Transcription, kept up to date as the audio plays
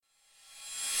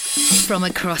From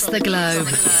across the globe,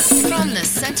 from the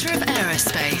centre of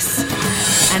aerospace,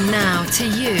 and now to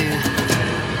you.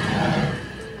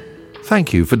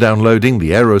 Thank you for downloading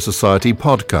the Aero Society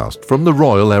podcast from the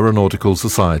Royal Aeronautical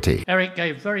Society. Eric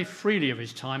gave very freely of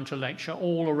his time to lecture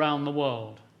all around the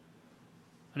world,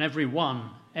 and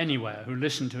everyone, anywhere, who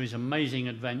listened to his amazing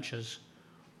adventures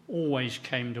always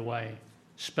came away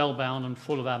spellbound and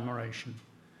full of admiration.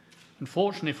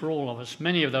 Unfortunately for all of us,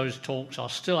 many of those talks are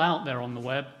still out there on the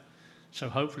web, so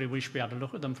hopefully we should be able to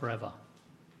look at them forever.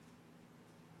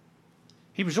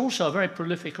 He was also a very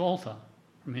prolific author,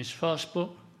 from his first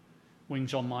book,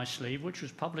 Wings on My Sleeve, which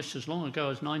was published as long ago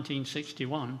as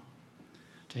 1961,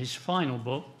 to his final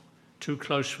book, Too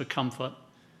Close for Comfort,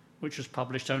 which was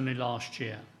published only last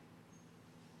year.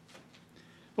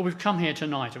 But we've come here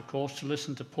tonight, of course, to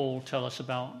listen to Paul tell us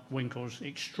about Winkle's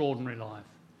extraordinary life.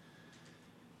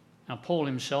 Now, Paul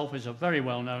himself is a very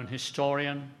well-known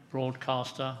historian,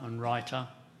 broadcaster and writer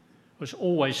who has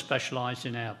always specialised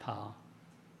in air power.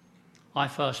 I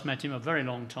first met him a very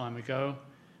long time ago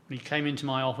when he came into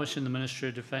my office in the Ministry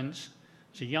of Defence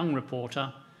as a young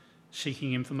reporter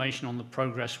seeking information on the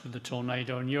progress with the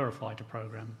Tornado and Eurofighter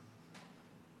programme.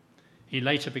 He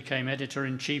later became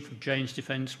editor-in-chief of Jane's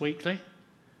Defence Weekly,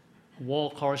 a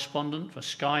war correspondent for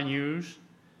Sky News,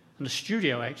 and a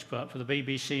studio expert for the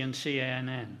BBC and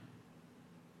CNN.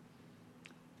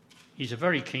 He's a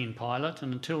very keen pilot,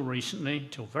 and until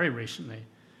very recently,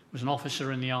 was an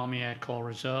officer in the Army Air Corps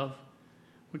Reserve,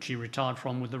 which he retired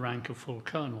from with the rank of full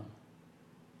colonel.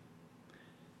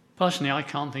 Personally, I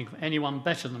can't think of anyone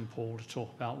better than Paul to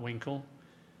talk about Winkle,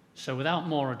 so without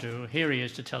more ado, here he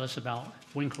is to tell us about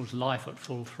Winkle's life at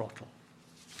full throttle.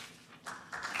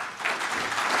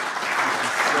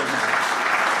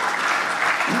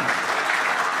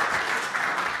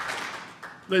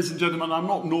 Ladies and gentlemen, I'm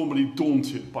not normally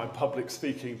daunted by public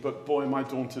speaking, but boy, am I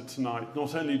daunted tonight.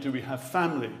 Not only do we have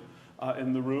family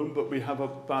in the room, but we have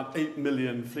about 8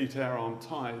 million Fleet Air Arm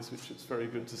ties, which is very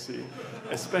good to see,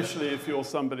 especially if you're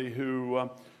somebody who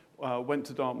went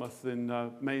to Dartmouth in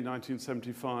May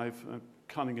 1975,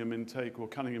 Cunningham intake, or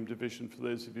Cunningham Division, for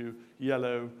those of you,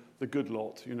 yellow, the good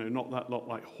lot, you know, not that lot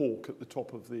like Hawke at the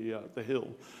top of the hill.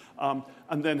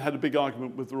 And then had a big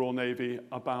argument with the Royal Navy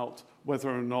about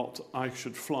whether or not I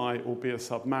should fly or be a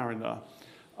submariner.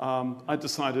 I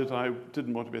decided I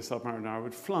didn't want to be a submariner, I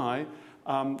would fly.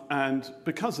 And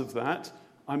because of that,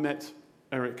 I met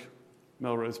Eric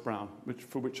Melrose Brown,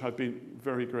 for which I've been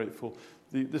very grateful.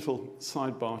 The little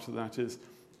sidebar to that is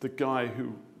the guy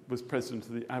who was president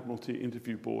of the Admiralty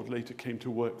Interview Board later came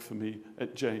to work for me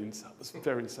at Jane's. That was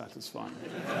very satisfying.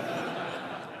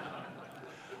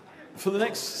 For the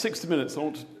next 60 minutes, I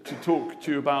want to talk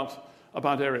to you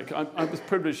about Eric. I was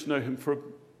privileged to know him for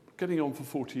getting on for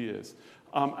 40 years.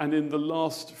 And in the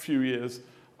last few years,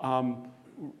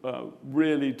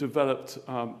 really developed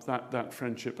that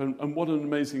friendship. And what an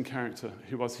amazing character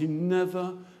he was. He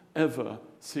never, ever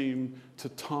seemed to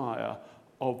tire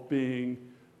of being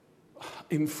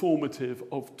informative,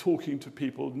 of talking to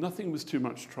people. Nothing was too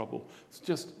much trouble. It's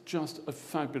just a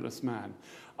fabulous man.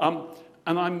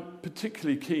 And I'm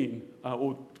particularly keen,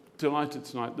 or delighted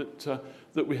tonight,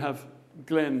 that we have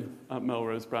Glenn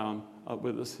Melrose Brown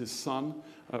with us, his son,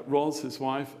 Roz, his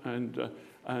wife,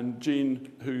 and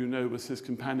Jean, who you know was his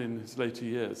companion in his later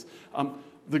years.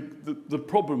 The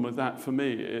problem with that for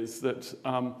me is that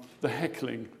the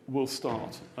heckling will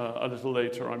start a little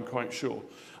later, I'm quite sure.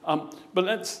 But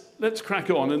let's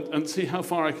crack on and see how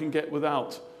far I can get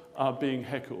without being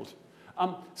heckled.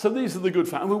 So these are the good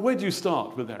facts. I mean, where do you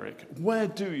start with Eric? Where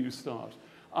do you start?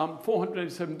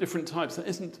 487 different types. That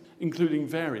isn't including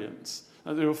variants.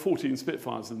 There are 14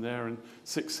 Spitfires in there and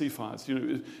 6 Seafires.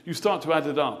 You start to add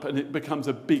it up, and it becomes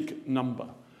a big number.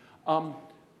 And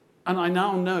I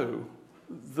now know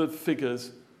the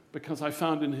figures because I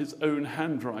found in his own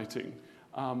handwriting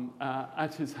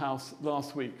at his house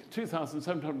last week.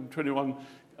 2,721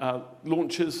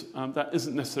 launches. That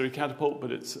isn't necessarily catapult,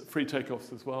 but it's free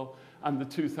takeoffs as well. And the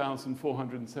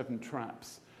 2,407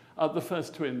 traps. The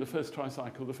first twin, the first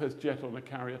tricycle, the first jet on a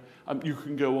carrier. You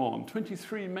can go on.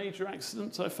 23 major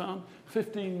accidents I found,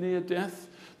 15 near death.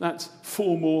 That's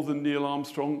 4 more than Neil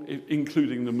Armstrong,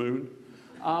 including the moon.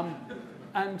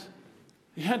 And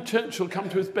he had Churchill come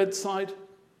to his bedside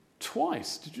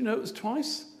twice. Did you know it was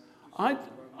twice?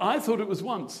 I thought it was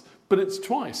once, but it's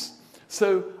twice.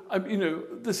 So,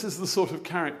 this is the sort of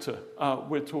character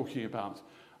we're talking about.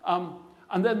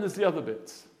 And then there's the other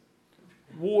bits.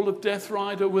 Wall of Death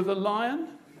rider with a lion.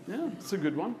 Yeah, it's a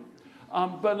good one.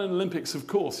 Berlin Olympics, of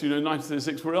course.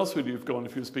 1936, where else would you have gone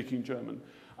if you were speaking German?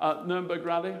 Nuremberg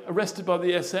Rally. Arrested by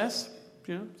the SS.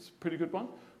 Yeah, it's a pretty good one.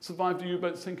 survived a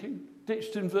U-boat sinking,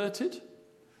 ditched inverted.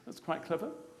 That's quite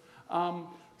clever.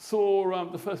 Saw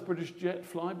the first British jet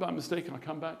fly by mistake, and I'll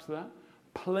come back to that.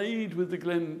 Played with the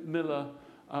Glenn Miller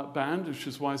band, which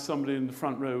is why somebody in the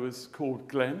front row is called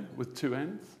Glenn, with 2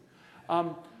 N's.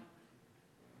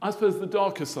 I suppose the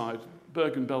darker side,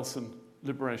 Bergen-Belsen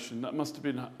liberation, that must have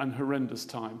been an horrendous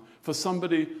time for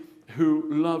somebody who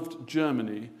loved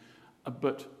Germany,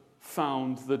 but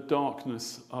found the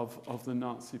darkness of the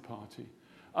Nazi party.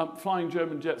 Flying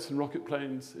German jets and rocket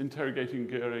planes, interrogating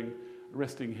Goering,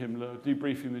 arresting Himmler,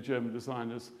 debriefing the German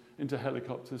designers into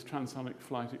helicopters, transonic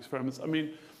flight experiments. I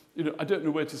mean, I don't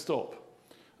know where to stop.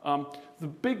 The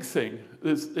big thing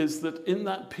is that in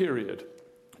that period,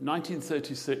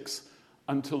 1936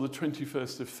 until the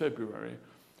 21st of February,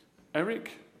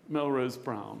 Eric Melrose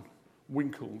Brown,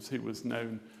 Winkles, he was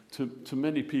known to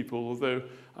many people, although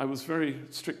I was very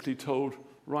strictly told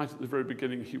right at the very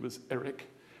beginning he was Eric,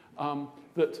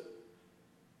 that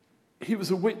he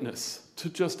was a witness to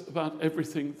just about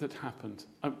everything that happened.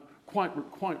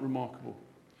 Quite remarkable.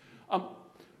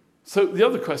 So the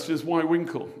other question is, why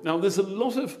Winkle? Now, there's a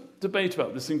lot of debate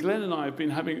about this, and Glenn and I have been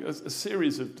having a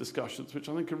series of discussions, which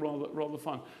I think are rather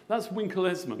fun. That's Winkle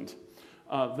Esmond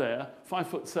there,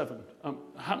 5'7".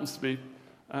 Happens to be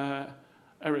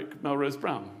Eric Melrose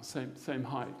Brown, same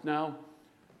height. Now,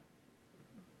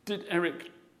 did Eric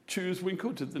choose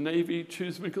Winkle? Did the Navy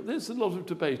choose Winkle? There's a lot of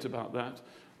debate about that.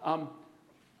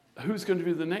 Who's going to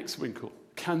be the next Winkle?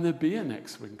 Can there be a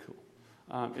next Winkle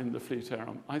in the Fleet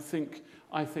Era? I think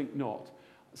not.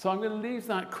 So I'm going to leave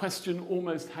that question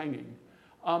almost hanging.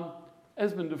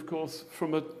 Esmond, of course,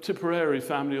 from a Tipperary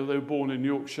family, although born in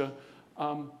Yorkshire,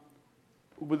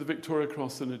 with a Victoria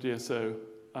Cross and a DSO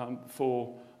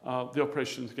for the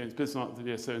operations against Bismarck, the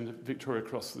DSO, and the Victoria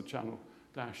Cross for the Channel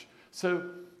Dash. So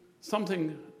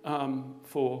something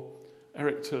for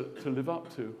Eric to live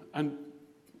up to. And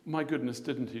my goodness,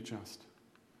 didn't he just?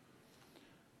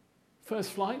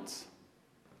 First flights,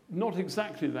 not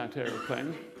exactly that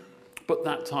aeroplane, but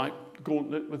that type,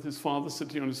 gauntlet with his father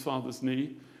sitting on his father's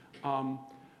knee.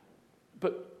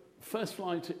 But first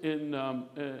flight in a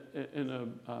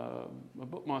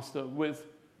bookmaster with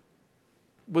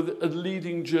a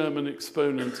leading German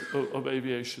exponent of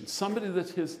aviation, somebody that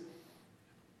his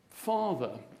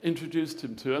father introduced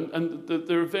him to. And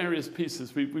there are various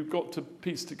pieces. We've got to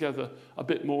piece together a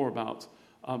bit more about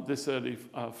this early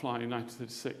flying in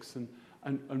 1936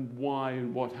 and why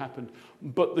and what happened.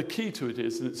 But the key to it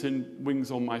is, and it's in Wings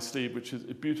on My Sleeve, which is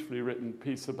a beautifully written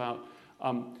piece about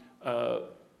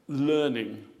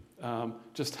learning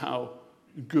just how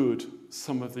good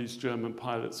some of these German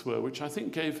pilots were, which I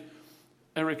think gave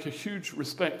Eric a huge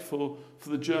respect for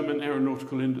the German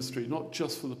aeronautical industry, not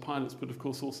just for the pilots, but of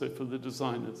course also for the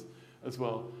designers as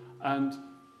well. And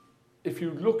if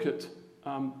you look at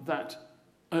that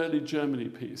early Germany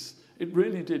piece, it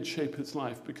really did shape his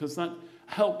life, because that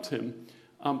helped him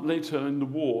later in the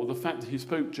war. The fact that he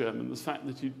spoke German, the fact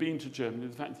that he'd been to Germany,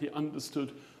 the fact that he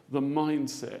understood the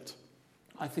mindset,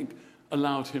 I think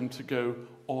allowed him to go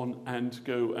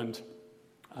and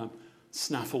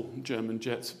snaffle German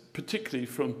jets, particularly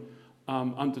from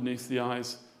underneath the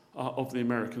eyes of the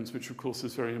Americans, which of course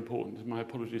is very important. And my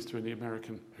apologies to any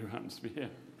American who happens to be here.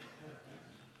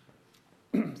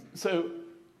 So,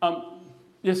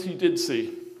 yes, he did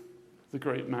see the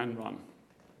great man run.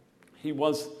 He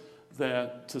was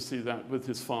there to see that with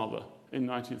his father in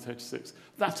 1936.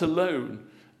 That alone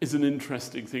is an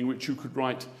interesting thing which you could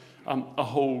write a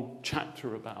whole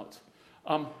chapter about.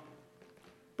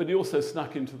 But he also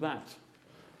snuck into that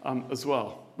as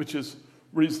well, which is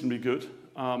reasonably good,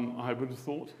 I would have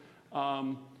thought.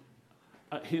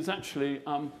 He's actually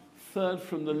third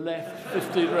from the left,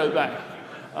 15 row back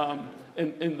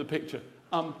in the picture.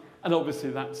 And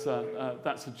obviously that's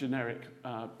a generic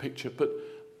picture,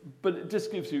 but it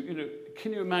just gives you,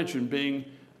 can you imagine being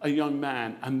a young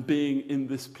man and being in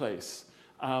this place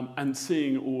and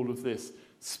seeing all of this,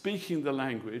 speaking the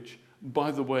language? By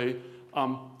the way,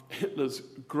 Hitler's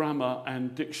grammar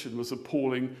and diction was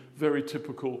appalling, very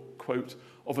typical, quote,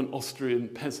 of an Austrian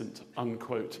peasant,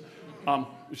 unquote,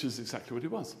 which is exactly what he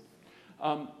was.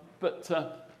 But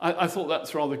I thought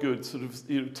that's rather good, sort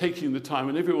of taking the time,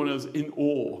 and everyone was in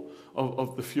awe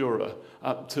of the Führer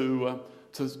to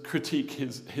critique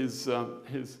his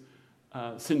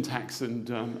syntax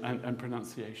and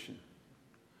pronunciation.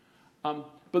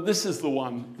 But this is the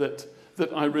one that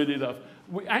I really love.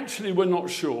 We actually were not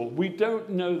sure. We don't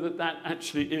know that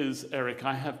actually is Eric,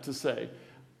 I have to say.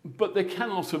 But there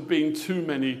cannot have been too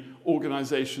many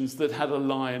organizations that had a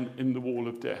lion in the Wall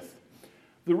of Death.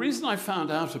 The reason I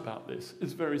found out about this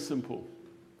is very simple.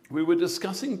 we were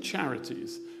discussing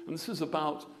charities, and this was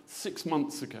about 6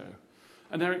 months ago.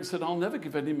 And Eric said, I'll never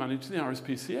give any money to the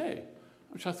RSPCA,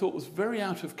 which I thought was very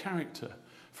out of character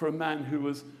for a man who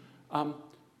was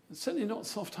certainly not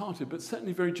soft-hearted, but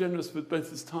certainly very generous with both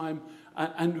his time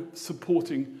and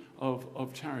supporting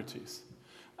of charities.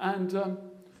 And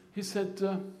he said,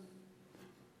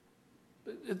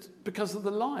 it's because of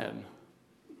the lion.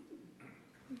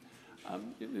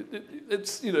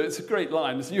 It's a great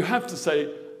line. You have to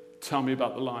say, tell me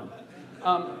about the lion.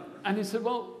 And he said,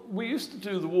 well, we used to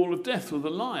do the Wall of Death with a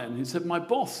lion. He said, my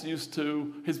boss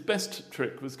his best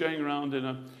trick was going around in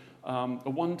a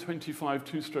 125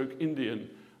 two-stroke Indian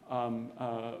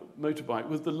motorbike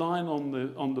with the lion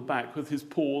on the back with his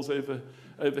paws over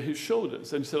his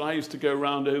shoulders. And he said, I used to go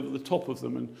around over the top of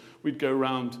them and we'd go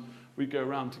around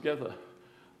together.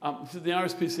 So the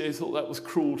RSPCA thought that was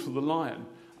cruel to the lion.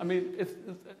 I mean, if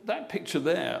that picture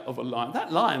there of a lion,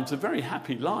 that lion's a very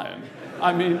happy lion.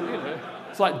 I mean,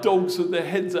 it's like dogs with their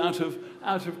heads out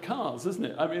of cars, isn't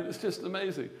it? I mean, it's just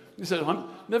amazing. He said, I'm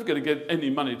never going to get any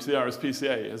money to the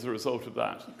RSPCA as a result of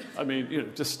that. I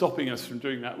mean, just stopping us from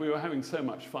doing that. We were having so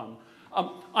much fun.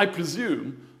 I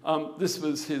presume this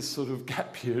was his sort of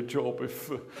gap year job,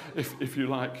 if you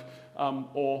like,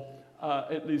 or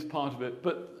at least part of it.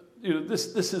 But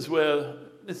this is where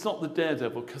it's not the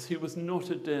daredevil, because he was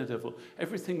not a daredevil.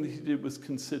 Everything that he did was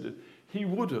considered. He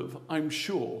would have, I'm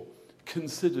sure,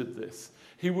 considered this.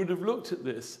 He would have looked at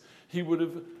this. He would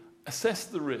have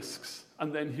assessed the risks,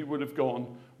 and then he would have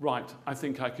gone, right, I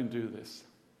think I can do this.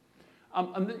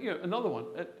 Another one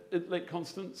at Lake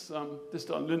Constance, just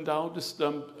on Lindau, just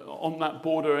on that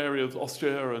border area of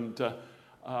Austria and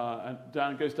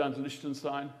goes down to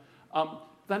Liechtenstein.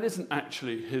 That isn't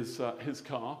actually his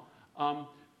car.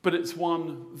 But it's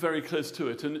one very close to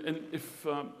it. And if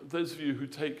those of you who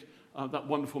take that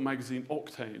wonderful magazine,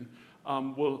 Octane,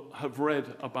 will have read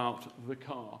about the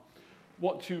car.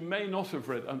 What you may not have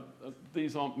read, and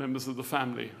these aren't members of the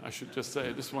family, I should just say.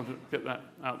 I just want to get that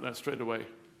out there straight away.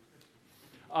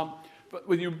 But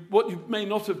what you may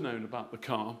not have known about the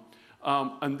car,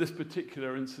 and this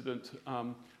particular incident,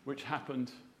 which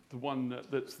happened, the one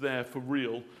that's there for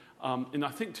real, in,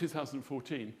 I think,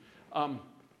 2014,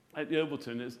 at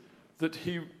Yeovilton, is that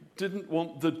he didn't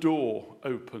want the door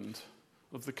opened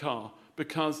of the car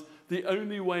because the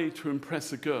only way to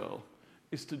impress a girl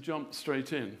is to jump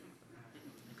straight in.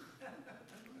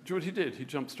 Do you know what he did? He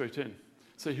jumped straight in.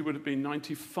 So he would have been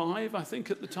 95, I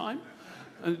think, at the time,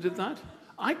 and he did that.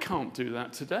 I can't do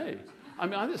that today. I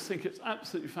mean, I just think it's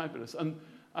absolutely fabulous. And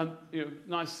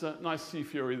nice Sea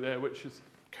Fury there, which is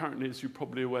currently, as you're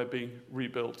probably aware, being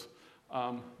rebuilt.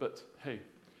 But hey,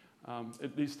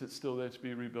 at least it's still there to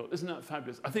be rebuilt. Isn't that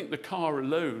fabulous? I think the car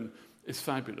alone is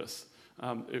fabulous.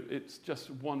 It's just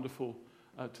wonderful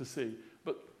to see.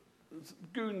 But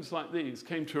goons like these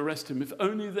came to arrest him. If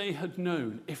only they had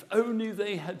known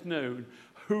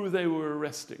who they were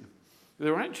arresting. They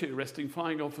were actually arresting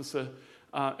Flying Officer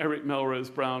Eric Melrose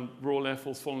Brown, Royal Air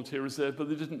Force Volunteer Reserve, but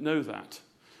they didn't know that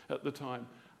at the time.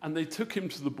 And they took him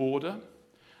to the border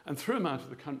and threw him out of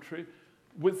the country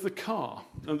with the car.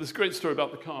 And there's a great story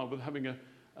about the car, with having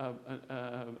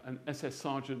an SS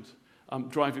sergeant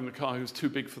driving the car who was too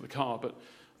big for the car. But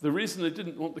the reason they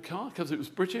didn't want the car, because it was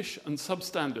British and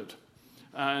substandard.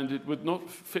 And it would not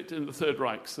fit in the Third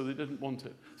Reich, so they didn't want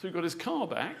it. So he got his car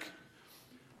back,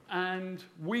 and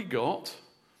we got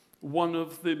one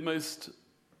of the most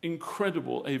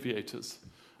incredible aviators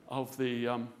of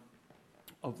the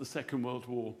Second World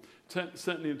War,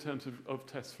 certainly in terms of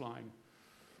test flying.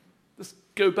 Let's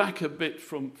go back a bit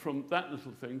from that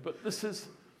little thing, but this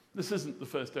isn't the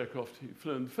first aircraft he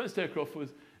flew in. The first aircraft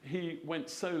he went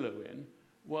solo in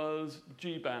was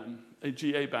a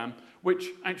GA-BAM, which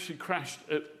actually crashed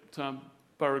at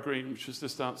Borough Green, which is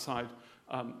just outside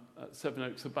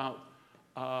Sevenoaks, about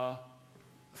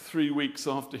 3 weeks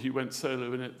after he went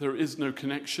solo in it. There is no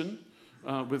connection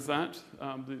with that.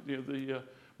 The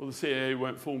CAA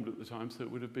weren't formed at the time, so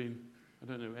it would have been,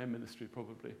 I don't know, Air Ministry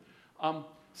probably.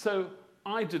 So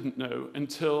I didn't know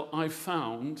until I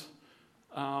found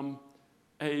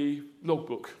a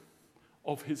logbook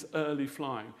of his early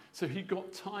flying. So he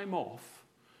got time off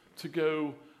to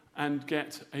go and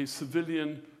get a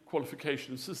civilian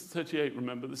qualification. This is 38,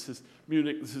 remember, this is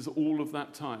Munich, this is all of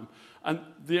that time. And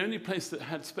the only place that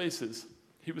had spaces,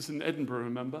 he was in Edinburgh,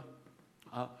 remember,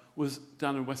 was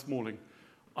down in West Malling.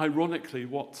 Ironically,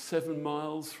 7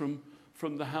 miles from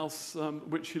the house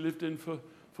which he lived in for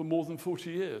more than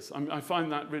 40 years. I mean, I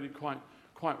find that really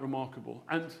quite remarkable.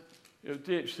 And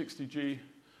DH-60G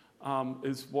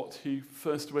is what he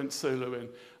first went solo in.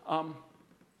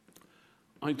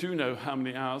 I do know how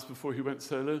many hours before he went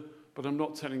solo, but I'm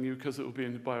not telling you because it will be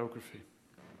in the biography.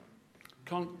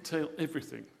 Can't tell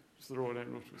everything. It's the Royal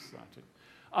Aeronautical Society.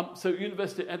 So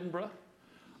University of Edinburgh.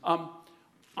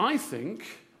 I think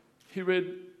he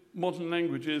read modern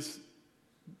languages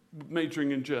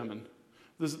majoring in German.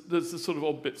 There's the sort of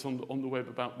odd bits on the web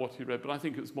about what he read, but I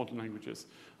think it was modern languages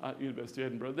at University of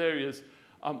Edinburgh. There he is,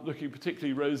 looking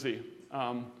particularly rosy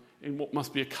in what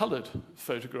must be a coloured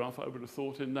photograph, I would have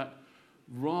thought, in that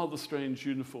rather strange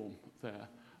uniform there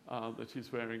that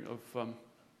he's wearing.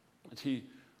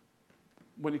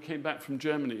 When he came back from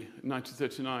Germany in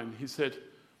 1939, he said,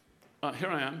 "Here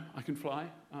I am. I can fly.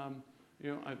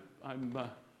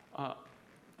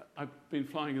 I've been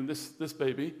flying in this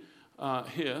baby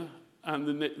here."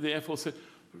 And the Air Force said,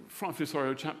 "Frightfully sorry,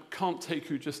 old chap, can't take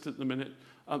you just at the minute.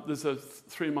 There's a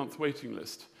 3-month waiting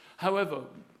list." However,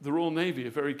 the Royal Navy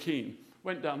are very keen.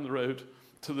 Went down the road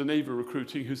to the Navy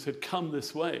recruiting, who said, "Come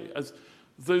this way." As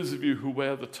those of you who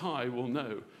wear the tie will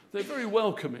know, they're very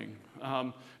welcoming.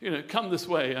 Come this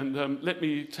way and let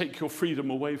me take your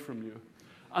freedom away from you.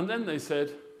 And then they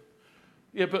said,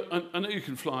 "Yeah, but I know you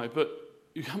can fly, but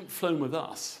you haven't flown with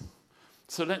us.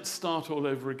 So let's start all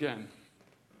over again."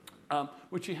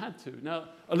 Which he had to. Now,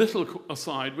 a little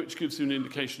aside, which gives you an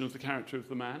indication of the character of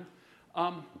the man.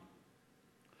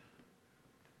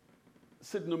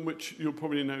 Sydenham, which you'll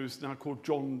probably know, is now called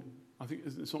John, I think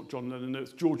it's not John Lennon, no,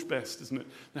 it's George Best, isn't it?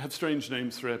 They have strange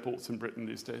names for airports in Britain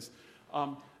these days.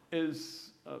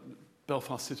 Is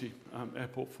Belfast City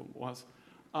Airport was.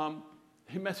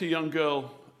 He met a young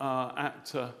girl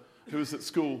who was at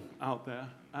school out there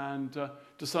and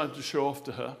decided to show off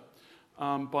to her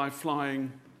by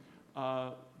flying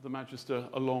the Magister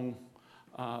along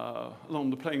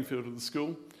the playing field of the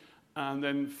school, and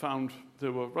then found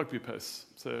there were rugby posts.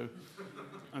 So,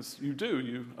 as you do,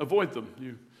 you avoid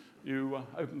them. You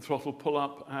open throttle, pull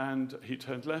up, and he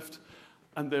turned left,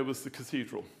 and there was the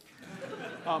cathedral.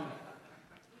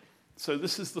 So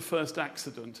this is the first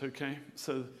accident, okay?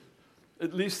 So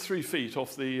at least 3 feet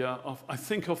off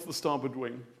off the starboard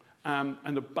wing,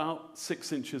 and about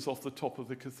 6 inches off the top of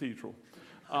the cathedral.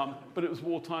 But it was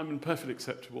wartime and perfectly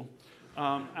acceptable.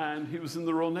 And he was in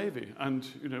the Royal Navy. And,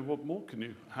 what more can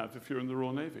you have if you're in the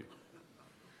Royal Navy?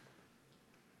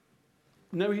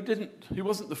 No, he didn't. He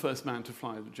wasn't the first man to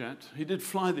fly the jet. He did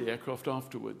fly the aircraft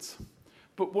afterwards.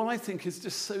 But what I think is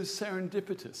just so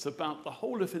serendipitous about the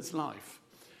whole of his life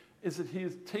is that he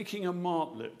is taking a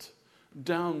martlet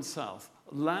down south,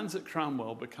 lands at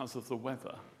Cranwell because of the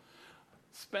weather,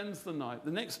 spends the night,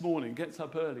 the next morning gets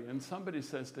up early, and somebody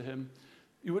says to him,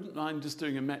 "You wouldn't mind just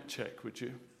doing a Met check, would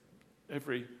you?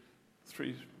 Every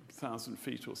 3,000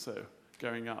 feet or so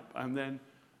going up. And then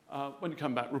when you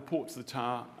come back, report to the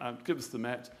tower, give us the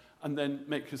Met, and then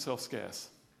make yourself scarce."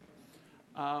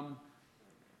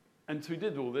 And so he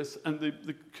did all this, and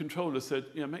the controller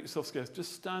said, "Make yourself scarce.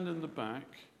 Just stand in the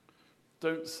back,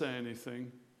 don't say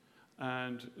anything,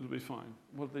 and it'll be fine."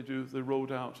 What did they do? They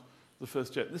rolled out the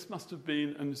first jet. This must have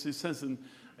been, and as he says in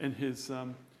his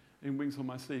in Wings on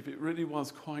My Sleeve, it really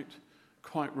was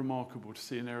quite remarkable to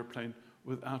see an aeroplane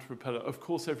without a propeller. Of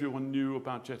course, everyone knew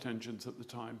about jet engines at the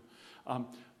time,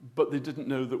 but they didn't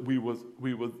know that we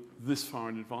were this far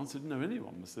in advance. They didn't know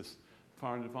anyone was this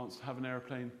far in advance to have an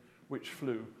aeroplane which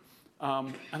flew.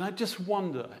 And I just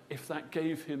wonder if that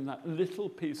gave him that little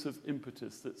piece of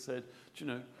impetus that said,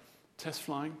 test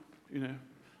flying,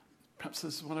 perhaps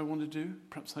this is what I want to do.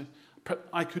 Perhaps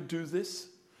I could do this.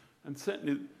 And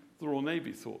certainly the Royal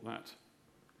Navy thought that.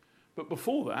 But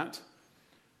before that,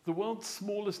 the world's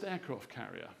smallest aircraft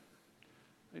carrier,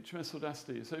 HMS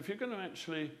Audacity. So if you're going to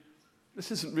actually,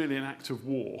 this isn't really an act of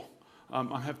war,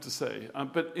 I have to say.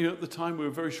 But at the time we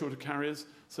were very short of carriers,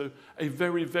 so a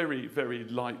very, very, very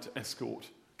light escort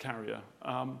carrier.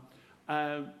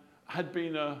 Had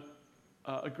been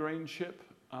a grain ship,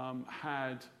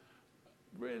 had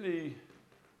really,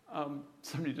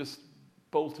 somebody just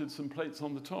bolted some plates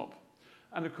on the top.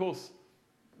 And of course,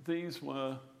 this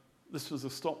was a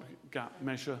stopgap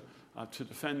measure to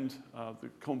defend the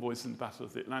convoys in the Battle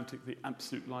of the Atlantic, the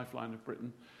absolute lifeline of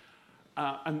Britain,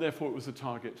 and therefore it was a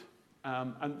target.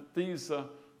 And these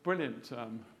brilliant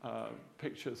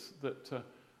pictures that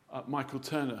Michael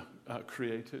Turner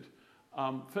created.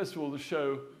 First of all, the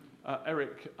show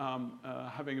Eric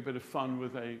having a bit of fun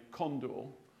with a condor,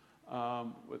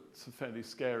 with some fairly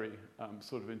scary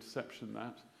sort of interception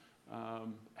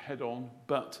head on.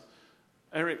 But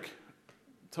Eric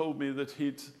told me that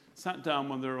he'd sat down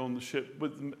when they were on the ship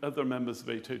with other members of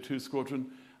 802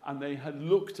 Squadron, and they had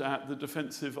looked at the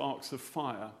defensive arcs of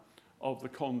fire of the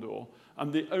Condor,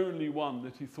 and the only one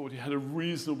that he thought he had a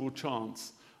reasonable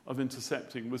chance of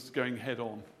intercepting was going head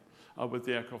on with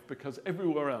the aircraft, because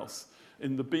everywhere else,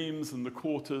 in the beams and the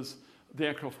quarters, the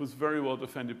aircraft was very well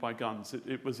defended by guns.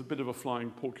 It was a bit of a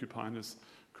flying porcupine, as,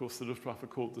 of course, the Luftwaffe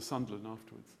called the Sunderland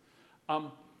afterwards.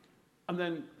 And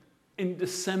then in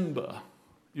December,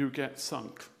 you get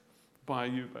sunk by a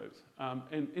U-boat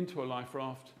into a life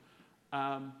raft.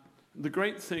 The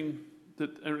great thing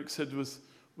that Eric said was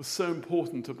so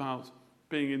important about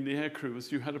being in the aircrew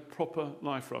was you had a proper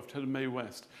life raft, had a Mae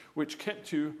West, which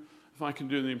kept you, if I can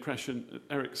do the impression,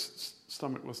 Eric's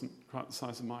stomach wasn't quite the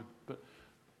size of mine, but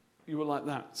you were like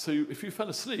that. So if you fell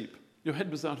asleep, your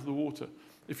head was out of the water.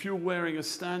 If you were wearing a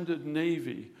standard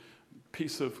Navy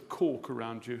piece of cork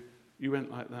around you, you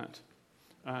went like that.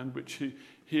 And which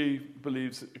he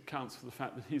believes accounts for the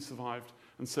fact that he survived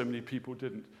and so many people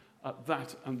didn't.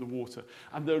 That and the water.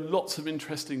 And there are lots of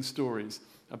interesting stories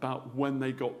about when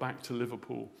they got back to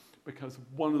Liverpool, because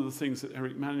one of the things that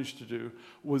Eric managed to do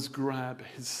was grab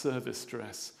his service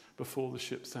dress before the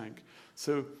ship sank.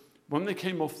 So when they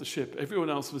came off the ship, everyone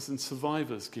else was in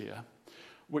survivor's gear,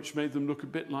 which made them look a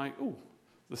bit like, oh,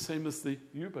 the same as the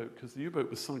U-boat, because the U-boat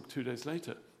was sunk 2 days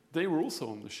later. They were also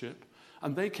on the ship,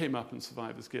 and they came up in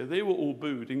survivor's gear. They were all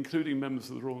booed, including members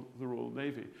of the Royal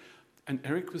Navy. And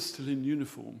Eric was still in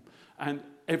uniform, and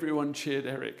everyone cheered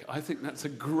Eric. I think that's a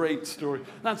great story.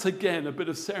 That's, again, a bit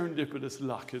of serendipitous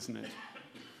luck, isn't it?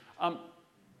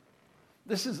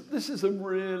 This is a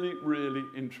really, really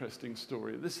interesting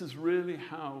story. This is really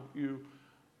how you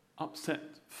upset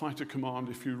fighter command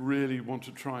if you really want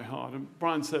to try hard. And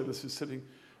Brian Service, who's sitting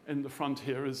in the front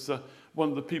here, is one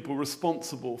of the people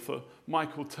responsible for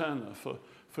Michael Turner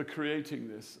for creating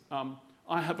this.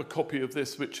 I have a copy of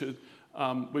this, which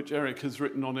Eric has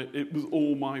written on it. It was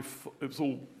all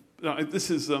this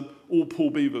is all Paul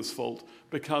Beaver's fault,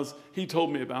 because he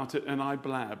told me about it and I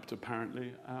blabbed,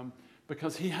 apparently,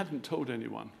 because he hadn't told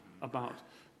anyone about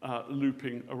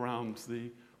looping around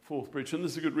the Forth Bridge. And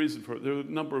there's a good reason for it. There were a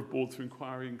number of boards of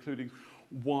inquiry, including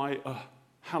why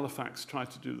Halifax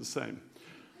tried to do the same.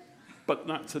 But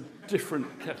that's a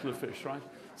different kettle of fish, right?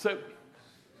 So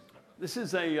this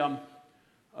is a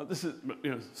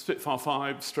Spitfire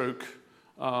 5 stroke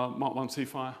Mark 1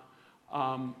 Seafire,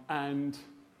 and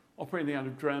operating out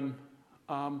of Drem.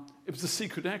 It was a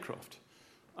secret aircraft.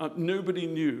 Nobody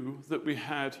knew that we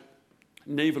had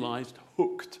navalized,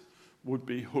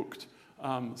 would-be hooked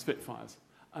Spitfires.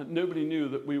 Nobody knew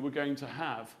that we were going to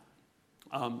have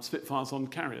Spitfires on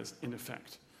carriers, in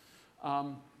effect.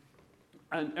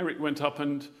 And Eric went up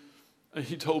and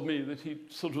he told me that he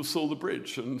sort of saw the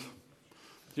bridge, and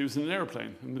he was in an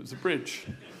aeroplane, and it was a bridge,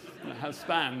 and it has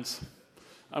spans.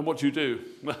 And what do you do?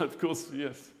 Well, of course,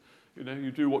 yes,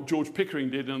 you do what George Pickering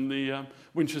did on the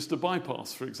Winchester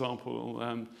bypass, for example,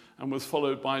 and was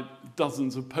followed by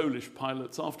dozens of Polish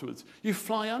pilots afterwards. You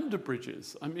fly under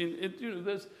bridges. I mean,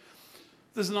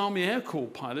 there's an Army Air Corps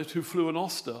pilot who flew an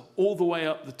Oster all the way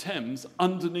up the Thames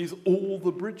underneath all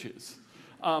the bridges.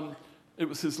 It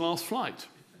was his last flight.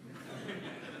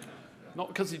 Not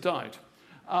because he died.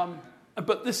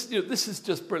 But this is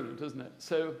just brilliant, isn't it?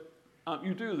 So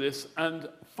you do this, and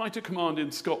Fighter Command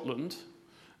in Scotland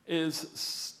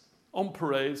is on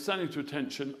parade, standing to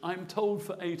attention, I'm told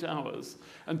for 8 hours,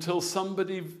 until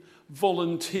somebody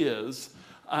volunteers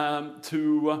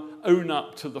to own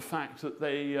up to the fact that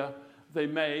they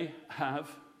may have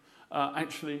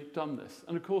actually done this.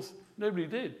 And of course, nobody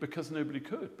did, because nobody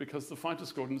could, because the fighter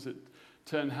squadrons at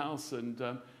Turnhouse and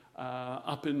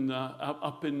up in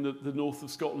the north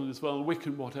of Scotland as well, Wick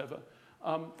and whatever,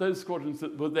 those squadrons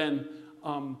that were then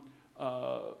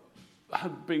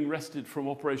had been rested from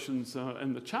operations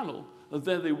in the Channel,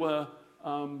 there they were,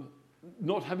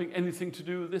 not having anything to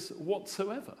do with this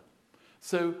whatsoever.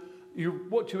 So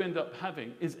what you end up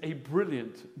having is a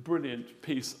brilliant, brilliant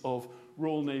piece of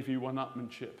Royal Navy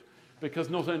one-upmanship, because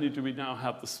not only do we now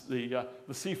have the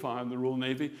Seafire in the Royal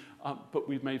Navy, but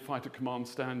we've made Fighter Command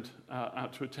stand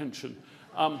out to attention.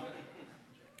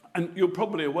 And you're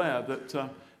probably aware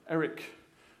that Eric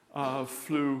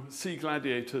flew Sea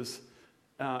Gladiators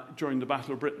during the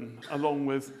Battle of Britain, along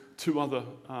with 2 other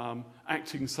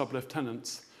acting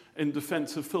sub-lieutenants in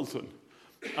defence of Filton.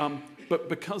 But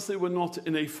because they were not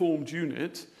in a formed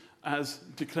unit, as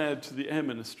declared to the Air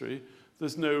Ministry,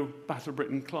 there's no Battle of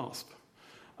Britain clasp,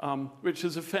 which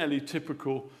is a fairly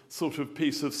typical sort of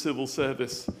piece of civil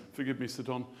service, forgive me, Sir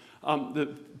Don,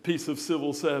 the piece of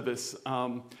civil service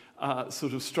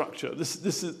sort of structure.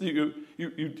 This is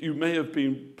you may have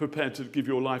been prepared to give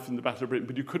your life in the Battle of Britain,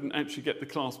 but you couldn't actually get the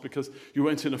clasp because you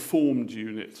weren't in a formed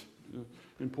unit.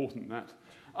 Important that.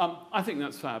 I think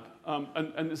that's fab,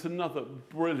 and it's another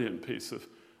brilliant piece of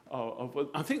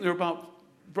I think there are about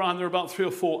Brian, there are about 3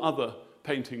 or 4 other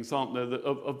paintings, aren't there, that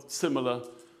of similar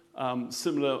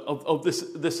of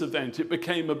this event. It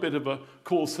became a bit of a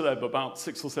cause célèbre about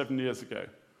 6 or 7 years ago.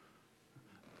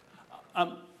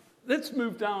 Let's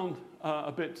move down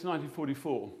a bit to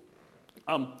 1944.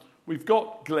 We've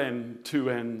got Glen, 2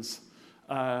 N's,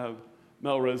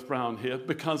 Melrose Brown here,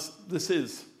 because this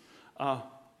is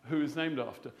who is named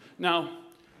after. Now,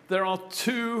 there are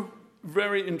 2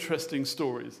 very interesting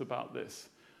stories about this.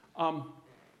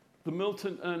 The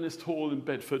Milton Ernest Hall in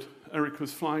Bedford. Eric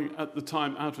was flying at the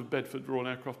time out of Bedford Royal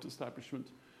Aircraft Establishment.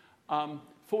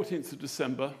 14th of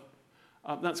December.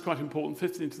 That's quite important.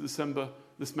 15th of December,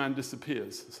 this man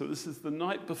disappears. So this is the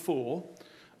night before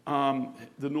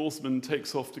the Norseman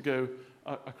takes off to go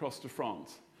across to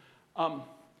France.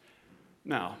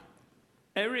 Now,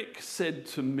 Eric said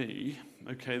to me,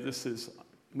 okay, this is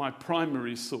my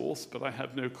primary source, but I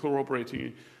have no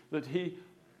corroborating, that he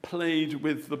played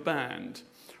with the band.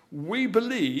 We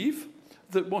believe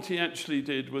that what he actually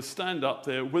did was stand up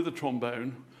there with a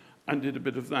trombone and did a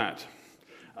bit of that,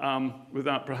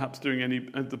 without perhaps doing any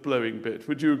of the blowing bit.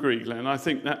 Would you agree, Glenn? I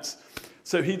think that's...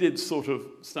 So he did sort of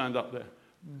stand up there.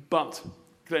 But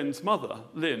Glenn's mother,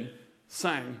 Lynn,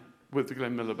 sang with the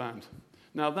Glenn Miller Band.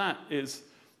 Now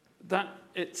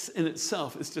it's in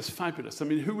itself is just fabulous. I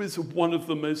mean, who is one of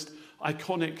the most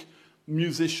iconic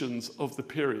musicians of the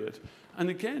period? And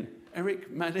again,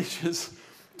 Eric manages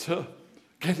to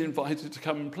get invited to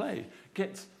come and play,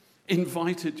 gets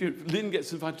invited, Lynn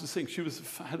gets invited to sing. She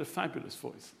had a fabulous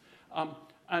voice.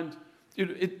 And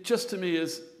it just to me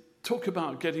is, talk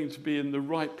about getting to be in the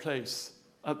right place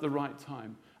at the right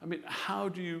time. I mean, how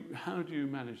do you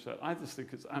manage that? I just think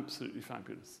it's absolutely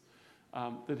fabulous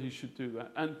that he should do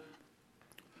that. And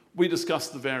we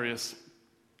discussed the various,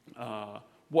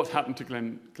 what happened to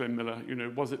Glenn Miller.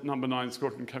 Was it number 9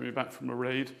 Squadron coming back from a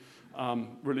raid,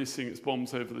 releasing its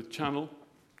bombs over the Channel?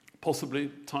 Possibly,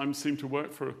 times seemed to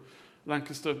work for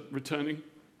Lancaster returning.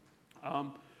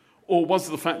 Or was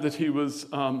it the fact that he was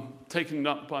taken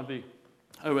up by the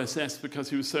OSS because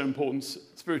he was so important,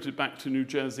 spirited back to New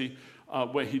Jersey,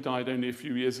 where he died only a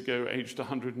few years ago, aged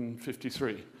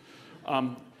 153.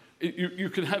 You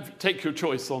can take your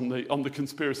choice on the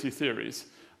conspiracy theories.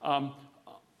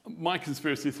 My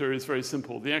conspiracy theory is very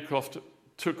simple. The aircraft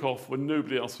took off when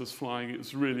nobody else was flying. It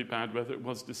was really bad weather. It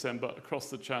was December,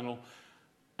 across the Channel,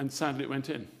 and sadly it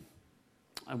went in.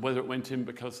 And whether it went in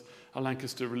because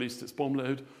Lancaster released its bomb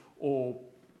load, or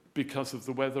because of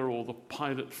the weather, or the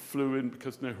pilot flew in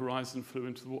because no Horizon flew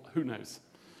into the water, who knows?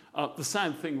 The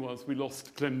sad thing was we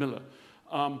lost Glenn Miller.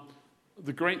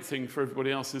 The great thing for everybody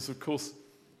else is, of course,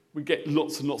 we get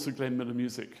lots and lots of Glenn Miller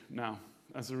music now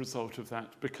as a result of that,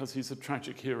 because he's a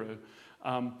tragic hero.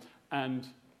 And,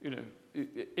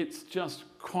 it's just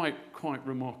quite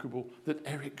remarkable that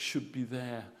Eric should be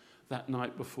there that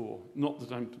night before. Not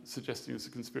that I'm suggesting it's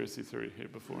a conspiracy theory here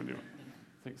before anyone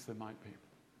thinks there might be.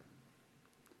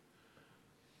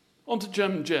 On to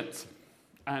German jets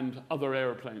and other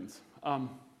aeroplanes.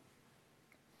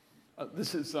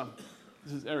 This is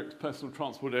Eric's personal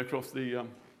transport aircraft, I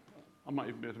might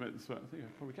even be able to make this work. I think I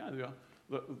probably can.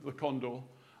 Yeah, the Condor.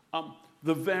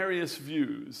 The various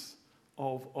views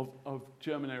of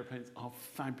German airplanes are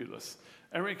fabulous.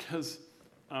 Eric has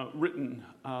written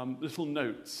little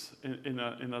notes in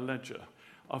a ledger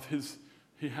of his.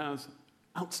 He has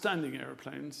outstanding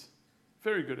airplanes,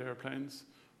 very good airplanes,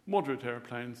 moderate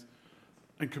airplanes,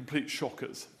 and complete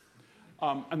shockers.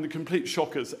 And the complete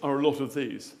shockers are a lot of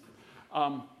these.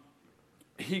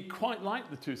 He quite liked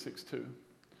the 262.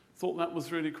 Thought that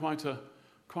was really quite a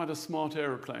smart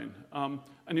aeroplane.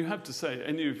 And you have to say,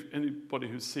 anybody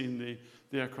who's seen the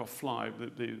aircraft fly,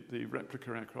 the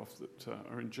replica aircraft that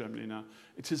are in Germany now,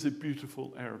 it is a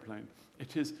beautiful aeroplane.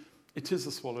 It is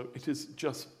a Swallow. It is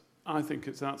just, I think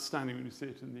it's outstanding when you see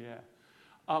it in the air.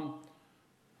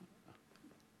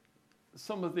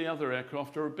 Some of the other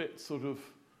aircraft are a bit sort of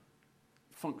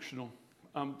functional.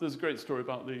 There's a great story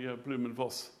about the Blumen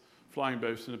Voss flying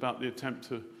boat and about the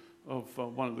attempt of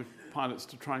one of the pilots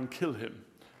to try and kill him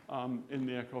in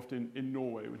the aircraft in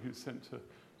Norway when he was sent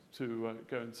to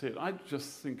go and see it. I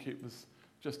just think it was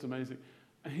just amazing.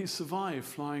 And he survived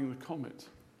flying the Comet.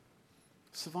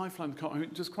 I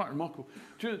mean, just quite remarkable.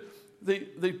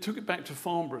 They took it back to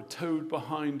Farnborough, towed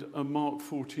behind a Mark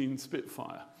 14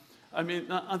 Spitfire. I mean,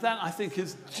 that I think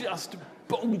is just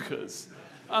bonkers.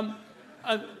 And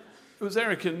it was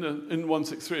Eric in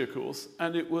 163, of course,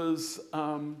 and it was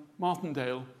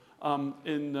Martindale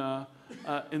in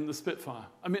the Spitfire.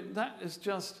 I mean, that is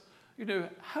just,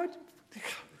 how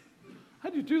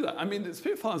do you do that? I mean, the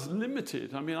Spitfire's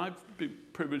limited. I mean, I've been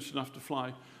privileged enough to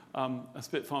fly a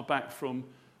Spitfire back from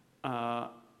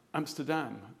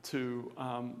Amsterdam to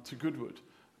Goodwood,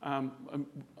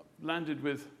 landed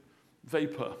with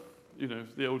vapor,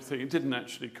 the old thing. It didn't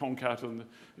actually conk out on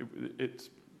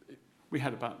we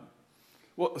had about,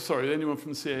 sorry, anyone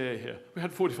from the CAA here? We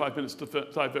had 45 minutes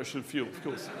diversion of fuel, of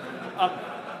course.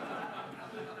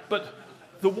 But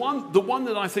the one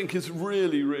that I think is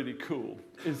really, really cool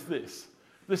is this.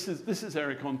 This is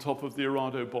Eric on top of the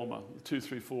Arado bomber, the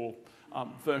 234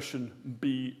 version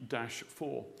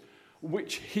B-4,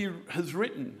 which he has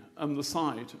written on the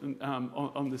side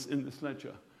in this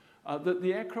ledger, that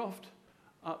the aircraft,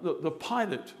 the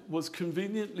pilot was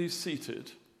conveniently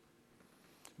seated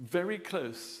very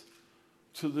close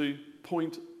to the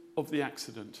point of the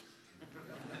accident,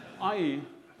 i.e.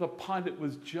 the pilot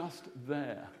was just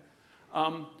there.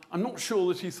 I'm not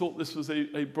sure that he thought this was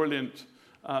a brilliant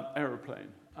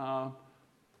aeroplane,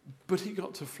 but he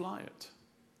got to fly it.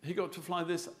 He got to fly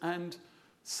this and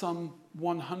some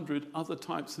 100 other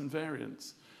types and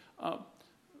variants.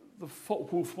 The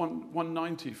Focke-Wulf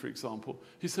 190, for example,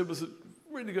 he said was a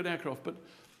really good aircraft, but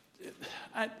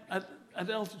at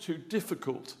altitude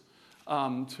difficult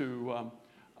to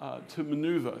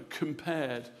maneuver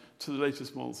compared to the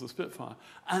latest models of Spitfire.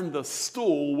 And the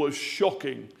stall was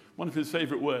shocking. One of his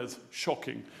favorite words,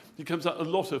 shocking. He comes out, a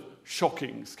lot of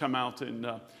shockings come out in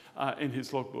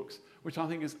his logbooks, which I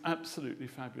think is absolutely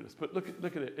fabulous. But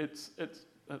look at it. It's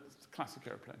a classic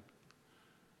airplane.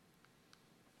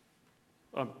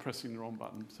 I'm pressing the wrong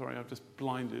button. Sorry, I've just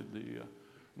blinded the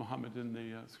Mohammed in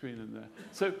the screen in there.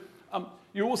 So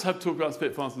you also have to talk about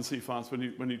Spitfires and Seafires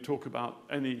when you talk about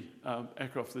any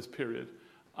aircraft of this period.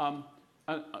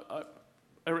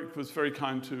 Eric was very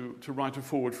kind to write a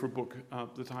foreword for a book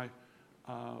that I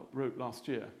wrote last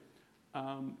year.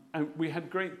 And we had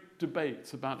great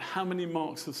debates about how many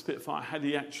marks of Spitfire had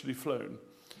he actually flown.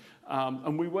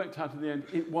 And we worked out in the end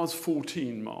it was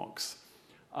 14 marks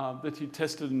that he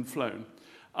tested and flown,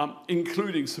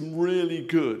 including some really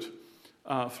good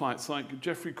flights. Like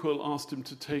Geoffrey Quill asked him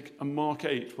to take a Mark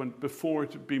 8 before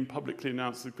it had been publicly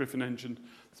announced the Griffin engined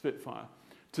Spitfire,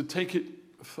 to take it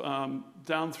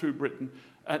down through Britain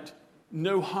at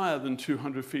no higher than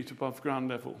 200 feet above ground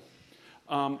level,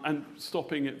 and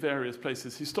stopping at various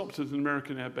places. He stopped at an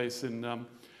American air base in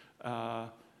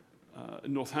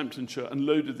Northamptonshire and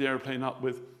loaded the airplane up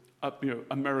with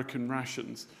American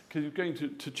rations, because he was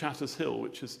going to Chatters Hill,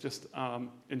 which is just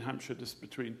in Hampshire, just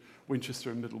between Winchester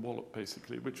and Middle Wallop,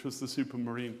 basically, which was the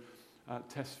Supermarine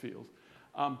test field.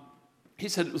 He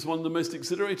said it was one of the most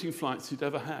exhilarating flights he'd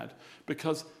ever had,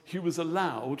 because he was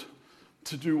allowed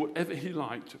to do whatever he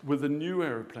liked with a new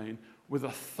aeroplane with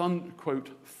a quote,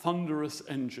 thunderous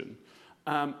engine,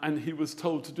 and he was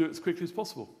told to do it as quickly as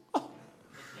possible.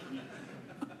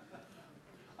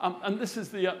 And this is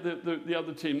the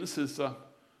other team. This is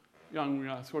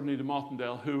young Squadron Leader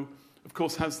Martindale, who, of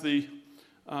course, has the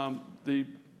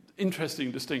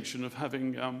interesting distinction of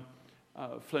having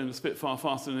flown a Spitfire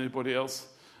faster than anybody else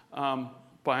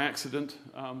by accident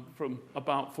from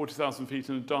about 40,000 feet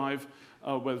in a dive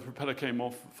where the propeller came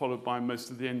off, followed by most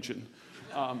of the engine,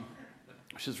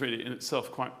 which is really in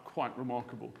itself quite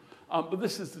remarkable. But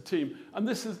this is the team. And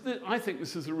I think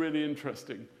this is a really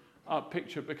interesting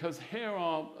picture, because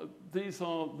these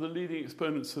are the leading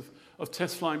exponents of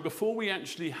test flying before we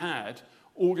actually had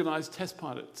organized test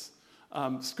pilots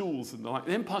schools and the like.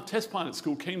 The Empire Test Pilot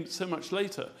School came so much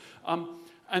later.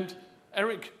 And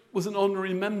Eric was an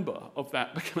honorary member of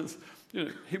that, because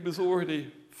he was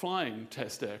already flying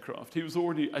test aircraft. He was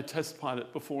already a test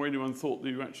pilot before anyone thought that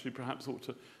you actually perhaps ought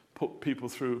to put people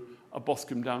through a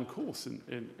Boscombe Down course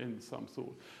in some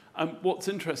sort. What's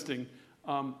interesting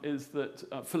is that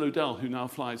Phil O'Dell, who now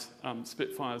flies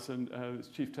Spitfires and is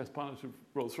chief test pilot of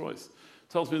Rolls-Royce,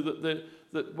 tells me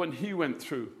that when he went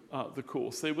through the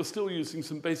course, they were still using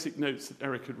some basic notes that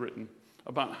Eric had written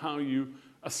about how you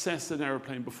assess an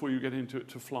aeroplane before you get into it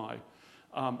to fly,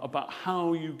 about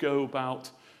how you go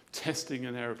about testing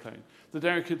an aeroplane, that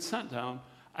Eric had sat down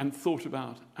and thought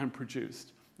about and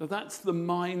produced. Now that's the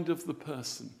mind of the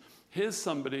person. Here's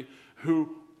somebody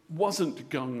who wasn't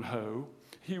gung-ho.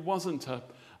 He wasn't a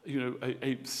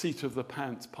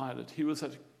seat-of-the-pants pilot. He was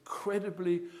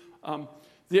incredibly...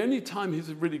 the only time he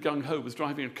was really gung-ho was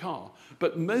driving a car,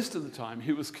 but most of the time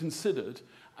he was considered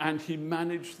and he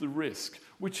managed the risk,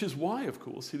 which is why, of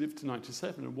course, he lived to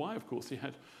 97 and why, of course, he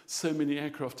had so many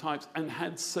aircraft types and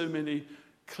had so many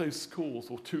close calls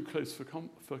or too close for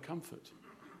comfort.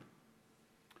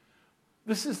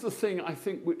 This is the thing, I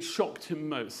think, which shocked him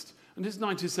most. And his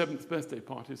 97th birthday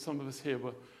party, some of us here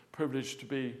were privileged to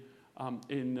be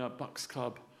in Bucks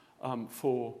Club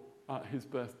for his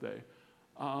birthday.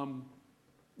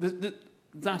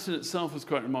 that in itself was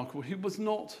quite remarkable. He was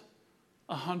not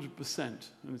 100%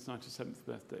 on his 97th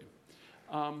birthday.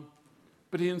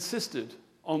 But he insisted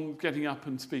on getting up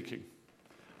and speaking.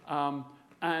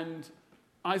 And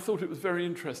I thought it was very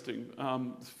interesting.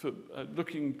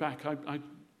 Looking back, I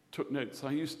took notes.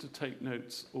 I used to take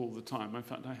notes all the time. In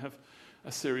fact, I have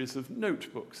a series of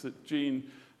notebooks that Jean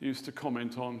used to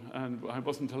comment on, and I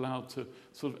wasn't allowed to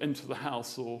sort of enter the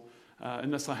house or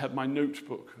unless I had my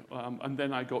notebook. And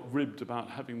then I got ribbed about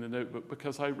having the notebook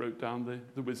because I wrote down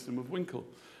the wisdom of Winkle.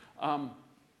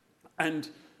 And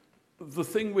the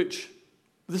thing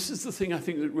this is the thing I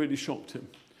think that really shocked him.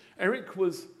 Eric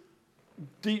was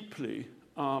deeply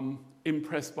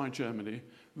impressed by Germany,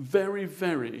 very,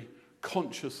 very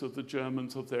conscious of the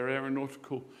Germans, of their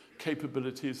aeronautical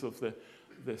capabilities, of the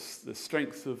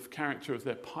strength of character of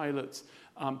their pilots.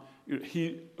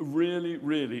 He really,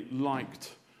 really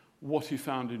liked what he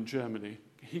found in Germany.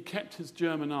 He kept his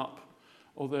German up,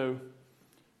 although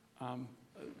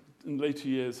in later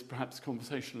years, perhaps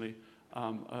conversationally,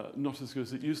 not as good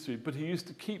as it used to be, but he used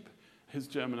to keep his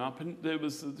German up, and there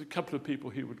was a couple of people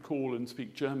he would call and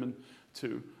speak German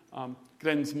to.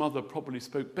 Glenn's mother probably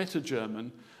spoke better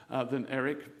German than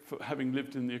Eric, for having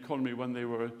lived in the economy when they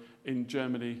were in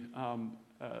Germany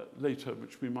later,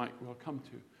 which we might well come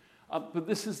to. But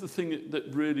this is the thing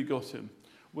that really got him,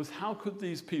 was how could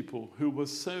these people who were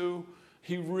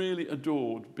he really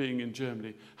adored being in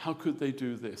Germany, how could they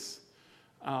do this?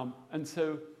 And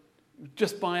so,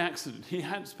 just by accident, he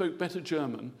spoke better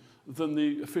German than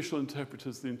the official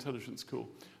interpreters of the intelligence corps.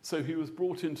 So he was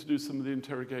brought in to do some of the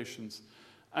interrogations.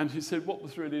 And he said what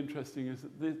was really interesting is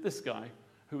that this guy,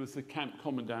 who was the camp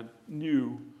commandant,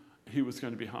 knew he was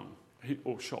going to be hung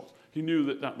or shot. He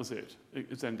knew that was it,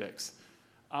 Zendex.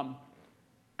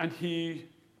 And he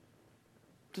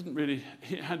didn't really,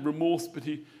 he had remorse, but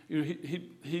he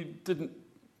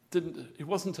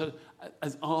wasn't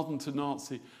as ardent a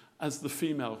Nazi as the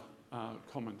female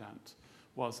commandant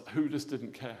was, who just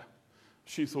didn't care.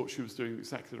 She thought she was doing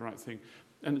exactly the right thing.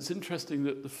 And it's interesting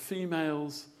that the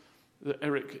females that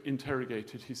Eric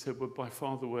interrogated, he said, were by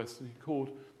far the worst. And he called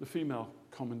the female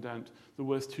commandant the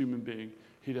worst human being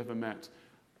he'd ever met.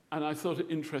 And I thought it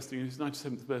interesting, in his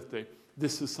 97th birthday,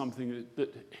 this is something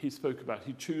that he spoke about.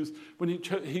 He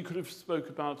could have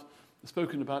spoken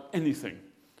about anything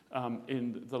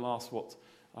in the last,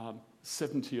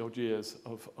 70-odd years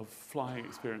of flying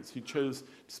experience. He chose to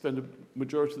spend a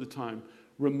majority of the time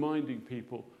reminding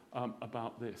people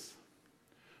about this.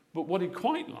 But what he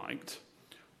quite liked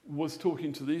was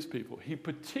talking to these people. He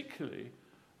particularly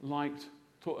liked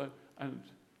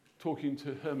talking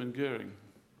to Hermann Goering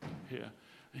here.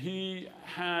 He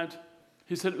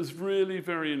said it was really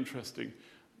very interesting.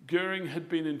 Goering had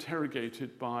been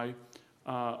interrogated by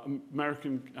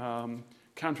American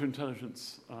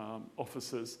counterintelligence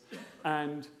officers,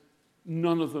 and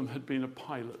none of them had been a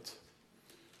pilot.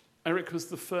 Eric was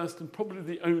the first and probably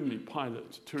the only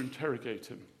pilot to interrogate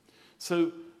him.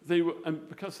 So they were, and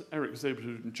because Eric was able to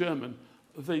do it in German,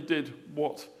 they did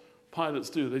what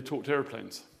pilots do. They talked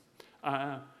airplanes.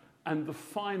 And the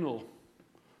final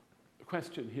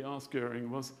question he asked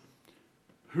Goering was,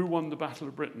 who won the Battle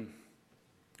of Britain?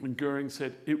 And Goering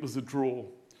said, it was a draw,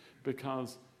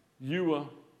 because you were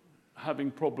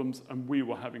having problems and we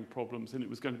were having problems, and it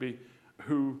was going to be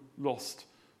who lost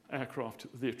aircraft,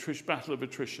 the battle of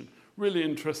attrition. Really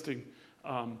interesting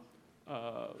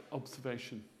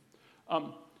observation.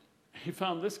 He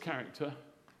found this character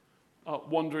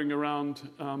wandering around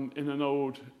in an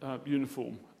old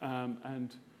uniform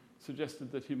and suggested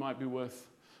that he might be worth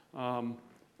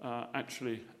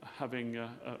actually having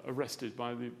arrested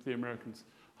by the Americans,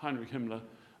 Heinrich Himmler.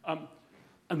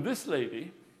 And this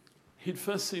lady, he'd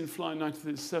first seen fly in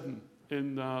 1937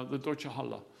 in the Deutsche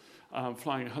Halle,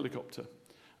 flying a helicopter,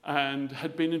 and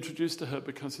had been introduced to her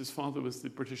because his father was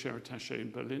the British air attaché in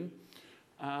Berlin.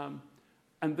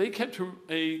 And they kept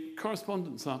a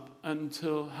correspondence up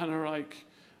until Hannah Reich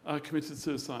committed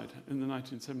suicide in the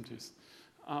 1970s.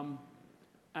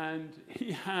 And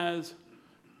he has,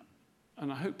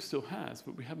 and I hope still has,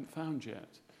 but we haven't found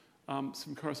yet,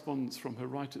 some correspondence from her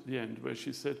right at the end where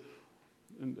she said,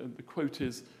 and the quote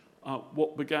is,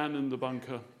 what began in the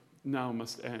bunker now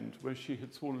must end, where she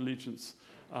had sworn allegiance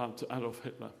to Adolf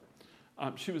Hitler.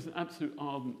 She was an absolute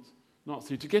ardent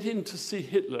Nazi. To get in to see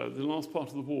Hitler, the last part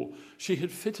of the war, she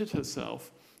had fitted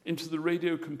herself into the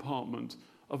radio compartment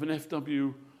of an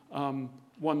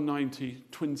FW-190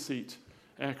 twin-seat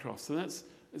aircraft. So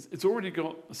it's already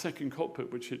got a second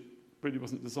cockpit, which it really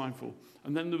wasn't designed for.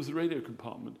 And then there was a radio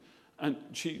compartment, and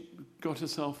she got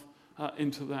herself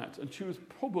into that. And she was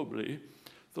probably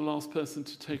the last person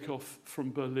to take off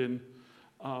from Berlin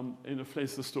in a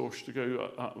Flæserstørst to go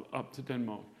up to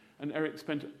Denmark. And Erik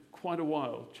spent quite a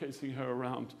while chasing her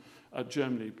around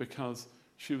Germany because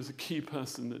she was a key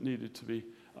person that needed to be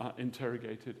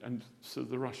interrogated, and so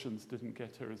the Russians didn't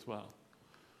get her as well.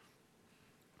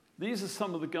 These are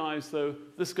some of the guys, though.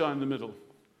 This guy in the middle,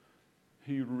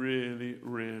 he really,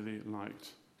 really liked.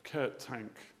 Kurt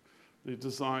Tank, the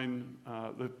design,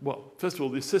 first of all,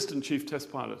 the assistant chief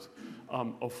test pilot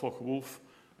of Focke-Wulf,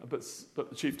 but the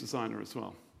chief designer as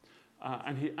well.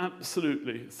 And he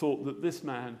absolutely thought that this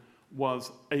man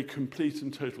was a complete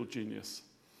and total genius.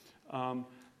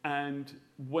 And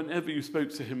whenever you spoke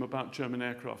to him about German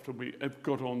aircraft, and we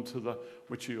got on to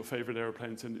which are your favourite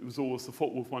aeroplanes, and it was always the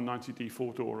Focke-Wulf 190D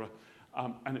four-doorer,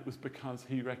 and it was because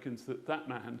he reckons that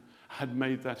man had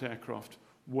made that aircraft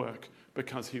work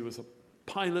because he was a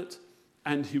pilot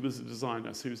and he was a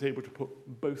designer, so he was able to put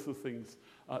both the things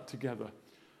together.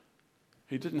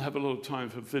 He didn't have a lot of time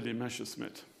for Willy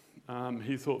Messerschmitt.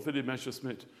 He thought Willy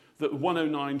Messerschmitt, that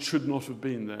 109 should not have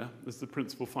been there as the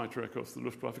principal fighter aircraft of the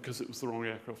Luftwaffe because it was the wrong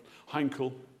aircraft.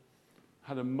 Heinkel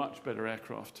had a much better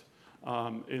aircraft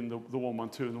in the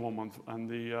 112 and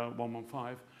the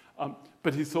 115.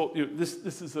 But he thought,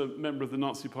 this is a member of the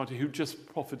Nazi Party who just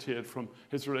profiteered from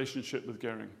his relationship with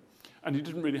Goering. And he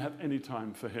didn't really have any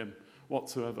time for him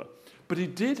whatsoever. But he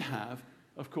did have,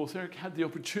 of course, Erik had the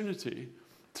opportunity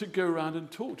to go around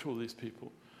and talk to all these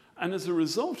people. And as a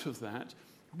result of that,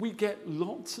 we get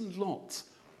lots and lots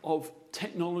of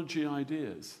technology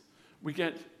ideas.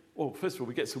 First of all,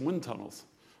 we get some wind tunnels.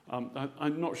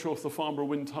 I'm not sure if the Farnborough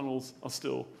wind tunnels are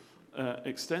still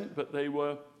extant, but they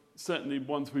were certainly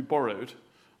ones we borrowed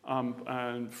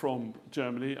and from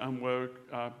Germany and were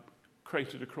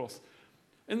created across.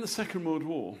 In the Second World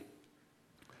War,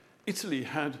 Italy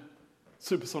had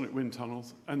supersonic wind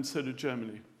tunnels, and so did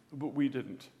Germany, but we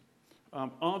didn't.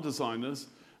 Our designers,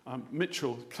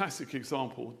 Mitchell, classic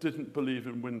example, didn't believe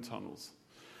in wind tunnels,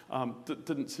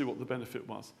 didn't see what the benefit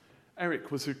was.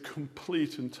 Erik was a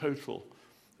complete and total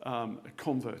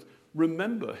convert.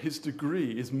 Remember, his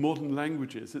degree is modern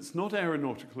languages. It's not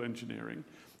aeronautical engineering.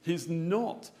 He's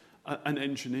not an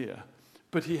engineer,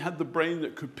 but he had the brain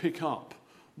that could pick up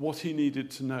what he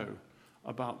needed to know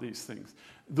about these things.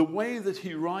 The way that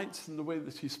he writes and the way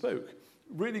that he spoke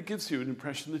really gives you an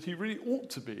impression that he really ought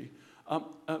to be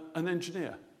an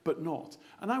engineer, but not.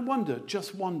 And I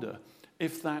just wonder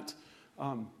if that,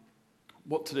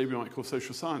 what today we might call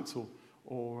social science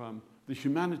or the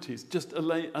humanities, just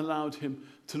allowed him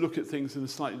to look at things in a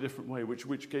slightly different way,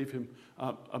 which gave him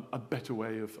a better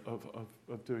way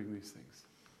of doing these things.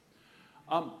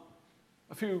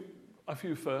 A few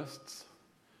firsts.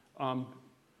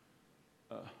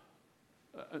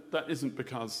 That isn't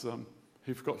because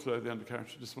he forgot to load the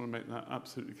undercarriage. I just want to make that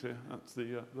absolutely clear. That's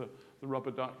the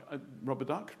rubber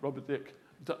dick.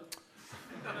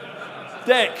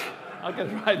 Deck. I'll get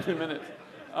it right in a minute.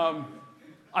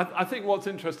 I think what's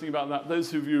interesting about that,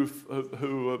 those of you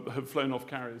who have flown off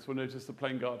carriers will notice the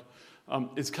plane guard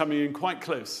is coming in quite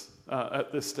close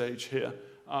at this stage here.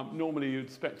 Normally you'd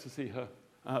expect to see her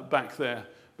back there,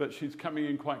 but she's coming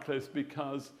in quite close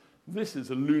because this is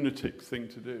a lunatic thing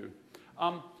to do.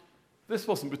 This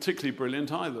wasn't particularly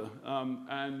brilliant either.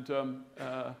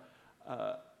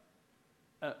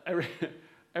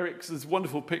 Erik's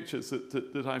wonderful pictures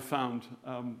that I found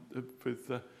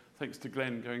with thanks to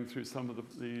Glenn going through some of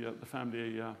the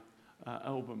family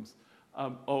albums.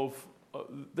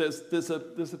 There's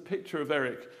a picture of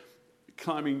Erik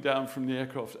climbing down from the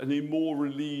aircraft, and a more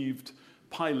relieved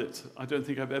pilot I don't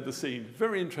think I've ever seen.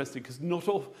 Very interesting, because not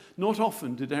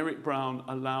often did Erik Brown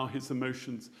allow his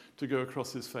emotions to go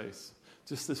across his face.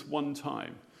 Just this one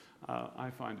time, I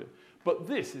find it. But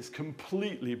this is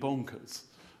completely bonkers.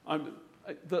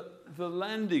 The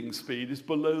landing speed is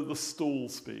below the stall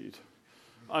speed.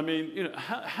 I mean,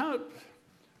 how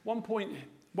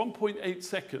 1.8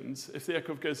 seconds if the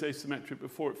aircraft goes asymmetric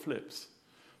before it flips.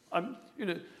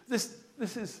 This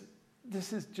is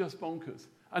just bonkers.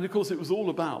 And of course, it was all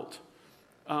about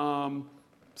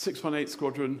 618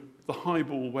 Squadron, the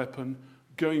highball weapon,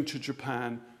 going to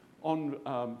Japan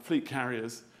on fleet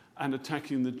carriers and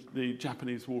attacking the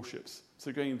Japanese warships.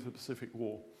 So going into the Pacific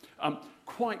War.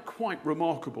 Quite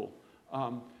remarkable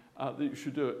that you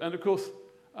should do it. And of course,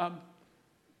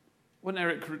 when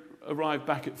Erik arrived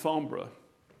back at Farnborough,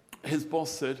 his boss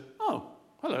said, "Oh,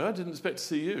 hello, I didn't expect to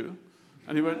see you."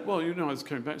 And he went, "Well, I was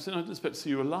coming back." He said, "I didn't expect to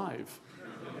see you alive."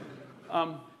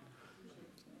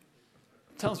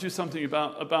 Tells you something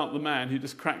about the man. He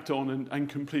just cracked on and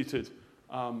completed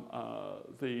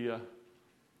the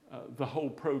whole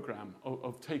program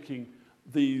of taking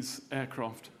these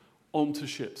aircraft onto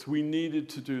ships. We needed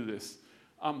to do this.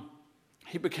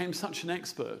 he became such an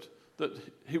expert that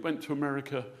he went to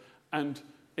America and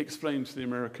explained to the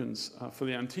Americans, for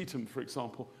the Antietam, for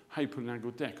example, how you put an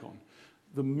angled deck on,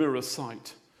 the mirror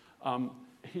sight.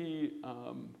 He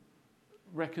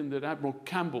reckoned that Admiral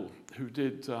Campbell, who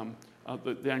did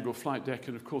the angled flight deck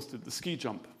and, of course, did the ski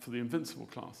jump for the Invincible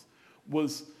class,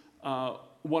 was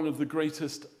one of the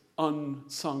greatest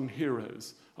unsung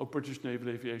heroes of British naval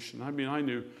aviation. I mean, I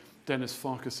knew Dennis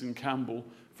Farquharson Campbell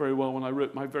very well when I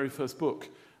wrote my very first book.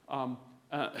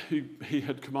 He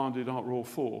had commanded Ark Royal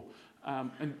 4.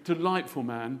 And delightful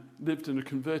man, lived in a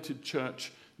converted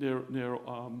church near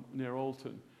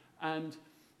Alton. And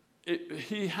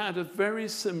he had a very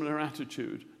similar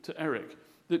attitude to Eric,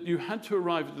 that you had to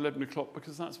arrive at 11 o'clock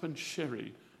because that's when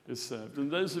sherry is served.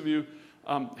 And those of you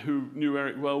who knew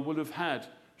Eric well would have had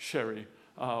sherry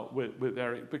with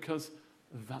Eric, because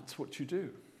that's what you do.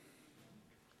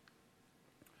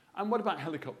 And what about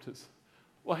helicopters?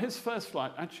 Well, his first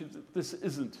flight, actually, this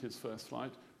isn't his first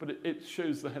flight, but it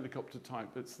shows the helicopter type.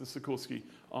 It's the Sikorsky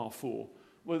R4,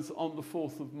 was on the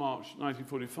 4th of March,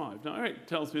 1945. Now, Eric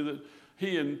tells me that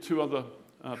he and two other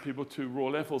people, two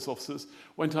Royal Air Force officers,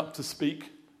 went up to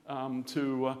speak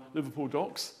to Liverpool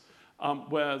docks,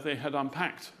 where they had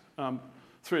unpacked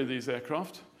 3 of these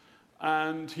aircraft,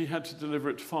 and he had to deliver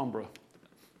it to Farnborough.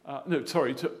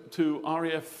 To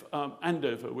RAF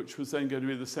Andover, which was then going to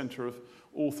be the centre of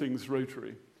all things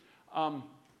rotary.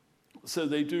 So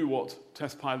they do what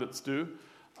test pilots do.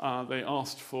 They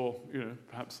asked for,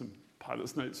 perhaps some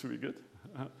pilot's notes would be good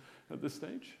at this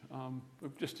stage.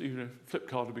 Just flip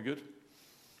card would be good.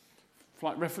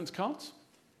 Flight reference cards.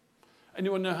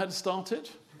 Anyone know how to start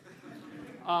it?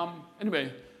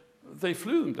 Anyway, they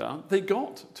flew them down. They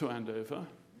got to Andover,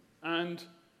 and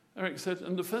Eric said,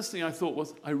 and the first thing I thought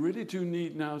was, I really do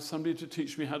need now somebody to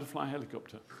teach me how to fly a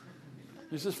helicopter.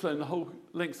 He's just flown the whole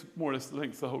length, more or less the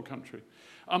length of the whole country.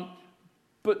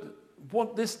 But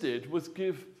what this did was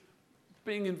give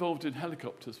being involved in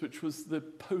helicopters, which was the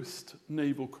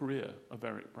post-naval career of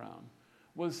Eric Brown,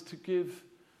 was to give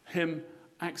him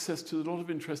access to a lot of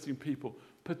interesting people,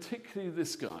 particularly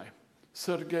this guy,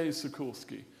 Sergei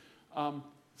Sikorsky,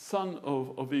 son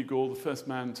of Igor, the first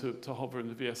man to hover in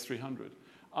the VS-300.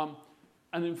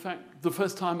 And in fact, the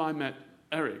first time I met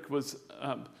Eric was,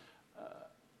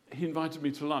 he invited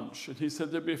me to lunch, and he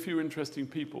said there'd be a few interesting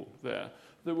people there.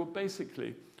 There were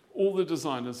basically all the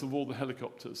designers of all the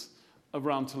helicopters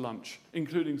around to lunch,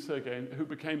 including Sergei, who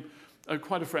became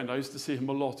quite a friend. I used to see him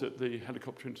a lot at the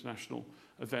Helicopter International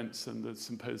events and the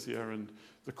symposia and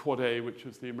the Quad A, which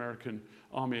was the American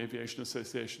Army Aviation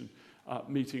Association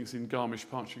meetings in Garmisch,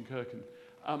 Partenkirchen.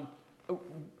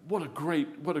 What a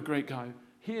great guy.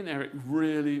 He and Eric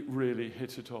really, really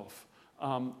hit it off.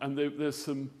 And there's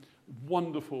some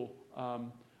wonderful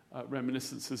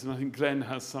reminiscences, and I think Glenn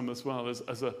has some as well,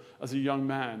 as a young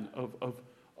man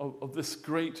of this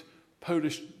great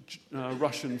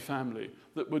Polish-Russian family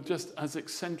that were just as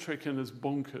eccentric and as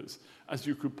bonkers as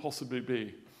you could possibly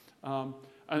be.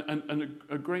 And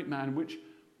a great man, which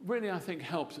really, I think,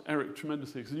 helped Eric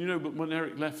tremendously. Because, when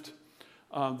Eric left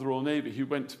the Royal Navy, he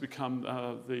went to become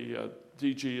the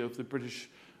DG of the British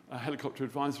Helicopter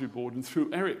Advisory Board, and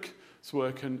through Eric's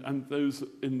work and those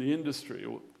in the industry,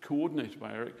 or coordinated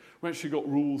by Eric, we actually got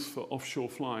rules for offshore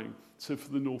flying, so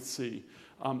for the North Sea.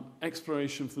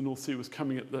 Exploration for the North Sea was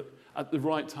coming at the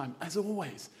right time. As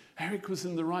always, Eric was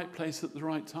in the right place at the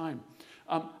right time,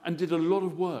 and did a lot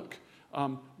of work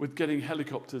with getting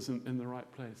helicopters in the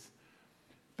right place.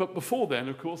 But before then,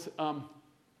 of course,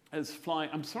 as flying,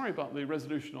 I'm sorry about the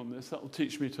resolution on this. That will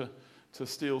teach me to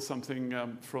steal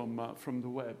something from the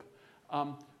web.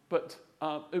 But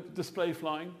display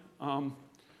flying,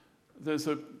 there's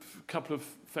a couple of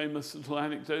famous little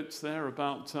anecdotes there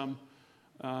about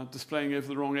displaying over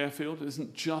the wrong airfield. It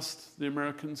isn't just the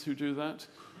Americans who do that.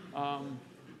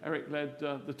 Eric led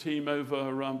the team over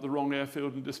the wrong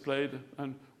airfield and displayed,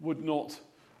 and would not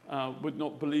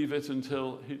believe it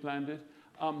until he'd landed.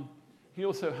 He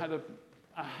also had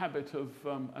a habit of,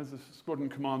 as a squadron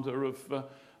commander, of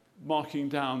marking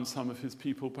down some of his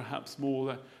people, perhaps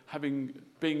more,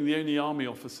 being the only army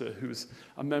officer who's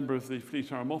a member of the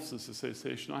Fleet Arm Officers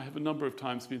Association. I have a number of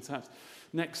times been sat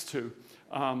next to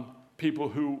people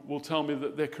who will tell me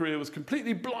that their career was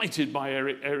completely blighted by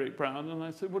Eric Brown. And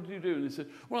I said, what did you do? And he said,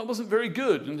 well, it wasn't very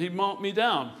good. And he marked me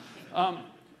down.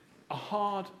 A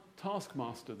hard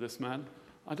taskmaster, this man.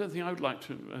 I don't think I would like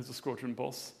to as a squadron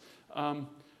boss.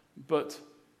 But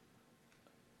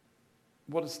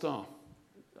what a star.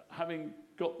 Having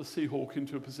got the Seahawk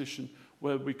into a position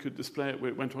where we could display it,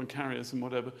 where it went on carriers and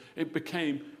whatever, it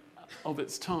became, of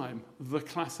its time, the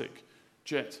classic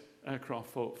jet aircraft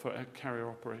for carrier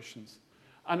operations.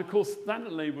 And of course, that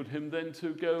enabled him then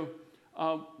to go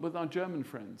with our German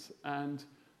friends and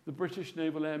the British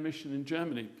Naval Air Mission in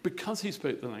Germany, because he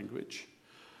spoke the language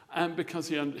and because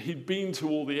he'd been to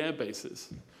all the air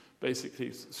bases,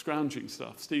 basically scrounging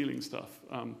stuff, stealing stuff,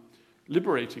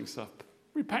 liberating stuff,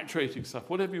 repatriating stuff,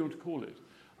 whatever you want to call it.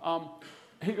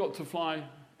 He got to fly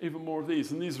even more of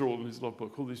these, and these are all in his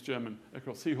logbook, all these German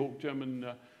aircraft, Seahawk, German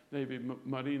Navy,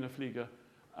 Marineflieger,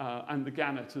 and the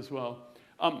Gannet as well.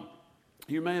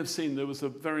 You may have seen there was a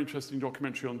very interesting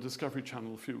documentary on Discovery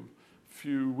Channel a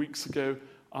few weeks ago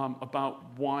about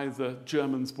why the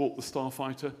Germans bought the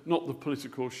Starfighter, not the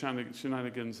political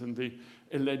shenanigans and the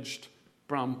alleged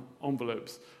brown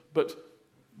envelopes, but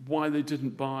why they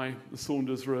didn't buy the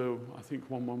Saunders Roe, I think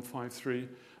 1153,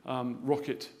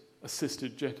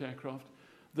 rocket-assisted jet aircraft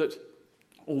that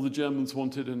all the Germans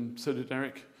wanted, and so did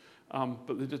Eric,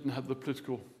 but they didn't have the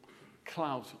political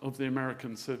clout of the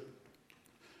Americans. So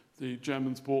the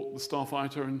Germans bought the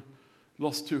Starfighter and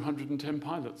lost 210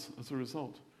 pilots as a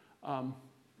result.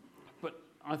 But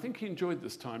I think he enjoyed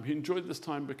this time. He enjoyed this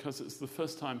time because it's the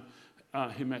first time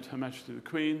he met Her Majesty the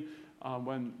Queen,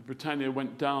 when Britannia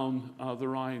went down the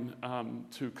Rhine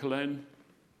to Cologne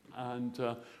and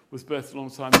was berthed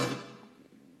alongside.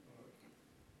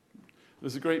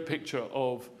 There's a great picture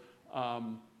of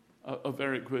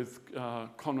Eric with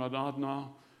Konrad Adenauer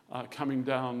coming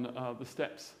down the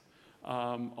steps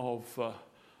of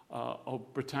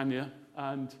Britannia.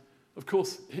 And, of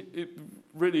course, it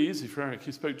really easy for Eric.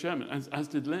 He spoke German, as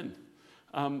did Lynn.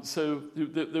 So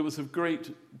there was a great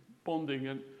bonding.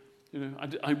 And,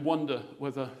 I wonder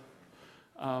whether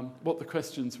what the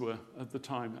questions were at the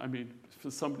time. I mean,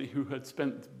 for somebody who had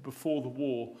spent before the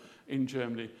war in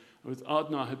Germany, with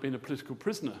Adenauer had been a political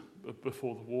prisoner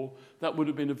before the war, that would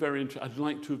have been a very interesting. I'd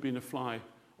like to have been a fly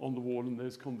on the wall in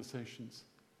those conversations.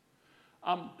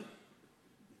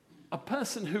 A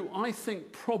person who I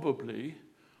think probably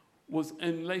was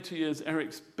in later years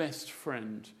Eric's best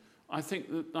friend. I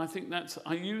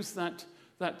use that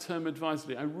term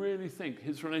advisedly. I really think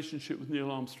his relationship with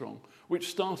Neil Armstrong, which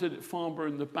started at Farnborough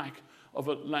in the back of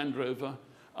a Land Rover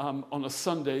on a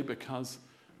Sunday, because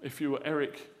if you were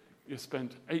Eric, you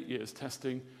spent 8 years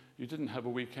testing, you didn't have a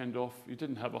weekend off, you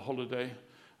didn't have a holiday,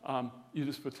 you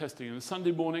just were testing. And a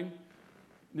Sunday morning,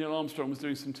 Neil Armstrong was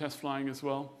doing some test flying as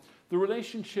well. The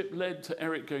relationship led to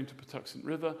Eric going to Patuxent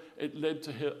River. It led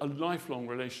to a lifelong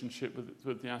relationship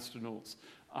with the astronauts.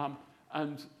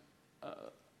 And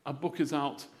a book is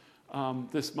out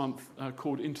this month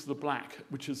called Into the Black,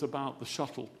 which is about the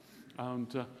shuttle.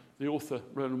 And the author,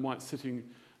 Roland White, sitting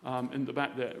in the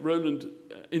back there. Roland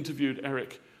interviewed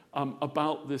Eric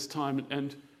about this time.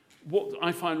 And what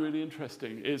I find really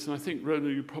interesting is, and I think,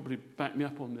 Roland, you probably back me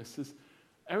up on this, is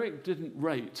Eric didn't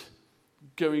rate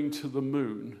going to the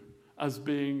moon as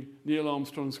being Neil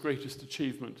Armstrong's greatest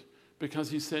achievement, because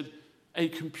he said a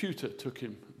computer took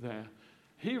him there.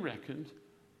 He reckoned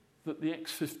that the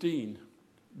X-15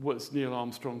 was Neil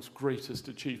Armstrong's greatest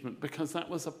achievement, because that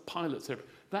was a pilot's airplane.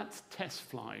 That's test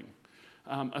flying,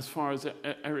 as far as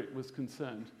Eric was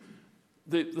concerned.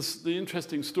 The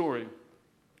interesting story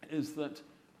is that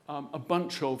a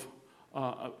bunch of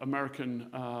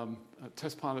American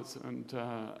test pilots and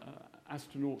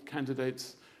astronaut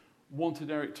candidates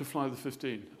wanted Eric to fly the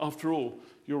 15. After all,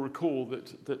 you'll recall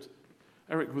that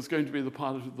Eric was going to be the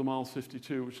pilot of the Miles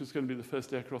 52, which was going to be the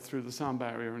first aircraft through the sound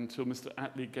barrier, until Mr.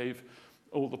 Attlee gave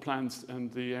all the plans and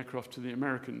the aircraft to the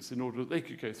Americans in order that they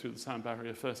could go through the sound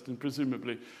barrier first, and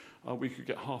presumably we could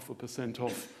get 0.5%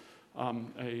 off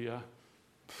a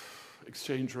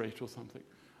exchange rate or something.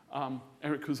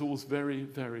 Eric was always very,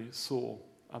 very sore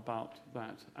about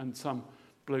that, and some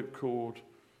bloke called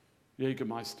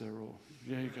Jägermeister or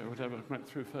Jaeger, whatever, went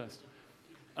through first.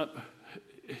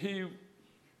 He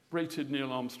rated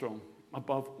Neil Armstrong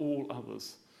above all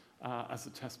others as a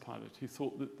test pilot. He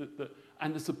thought that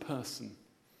and as a person,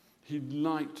 he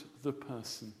liked the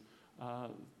person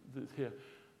here.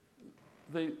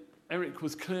 Eric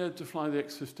was cleared to fly the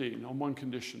X-15 on one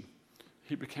condition: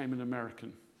 he became an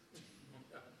American.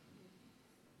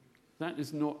 That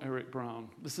is not Eric Brown.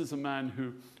 This is a man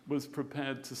who was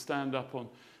prepared to stand up on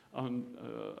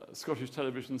Scottish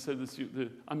television and say,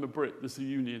 I'm a Brit, there's a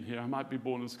union here. I might be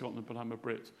born in Scotland, but I'm a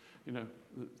Brit.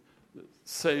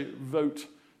 Vote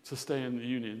to stay in the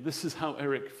union. This is how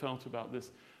Eric felt about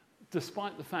this.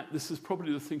 Despite the fact this is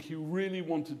probably the thing he really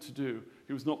wanted to do,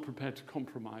 he was not prepared to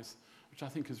compromise, which I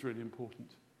think is really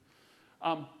important.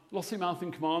 Lossiemouth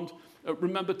in command.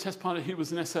 Remember, test pilot, he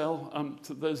was an SL.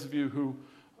 To those of you who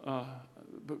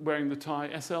wearing the tie,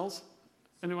 SLs?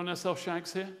 Anyone SL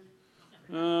shags here?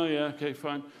 Oh, yeah, okay,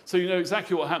 fine. So you know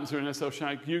exactly what happens here in SL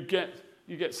Shag. You get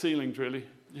you get sealing really.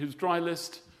 He was dry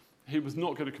list, he was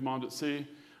not going to command at sea,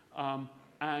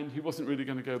 and he wasn't really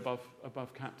going to go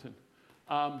above captain.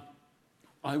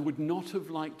 I would not have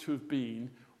liked to have been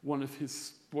one of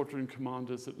his squadron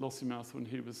commanders at Lossiemouth when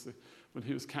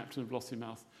he was captain of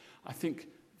Lossiemouth. I think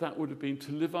that would have been,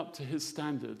 to live up to his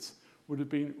standards, would have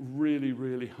been really,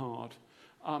 really hard.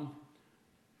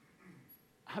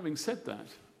 Having said that,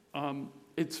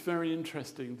 it's very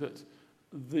interesting that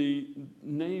the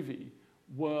Navy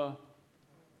were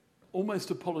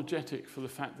almost apologetic for the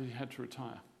fact that he had to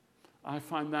retire. I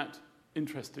find that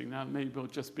interesting. Now, maybe it'll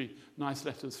just be nice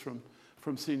letters from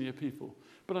senior people.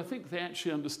 But I think they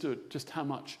actually understood just how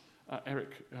much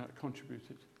Eric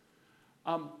contributed.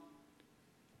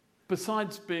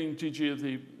 Besides being GG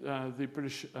of the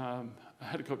British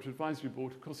Helicopter Advisory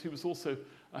Board, of course, he was also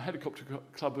a Helicopter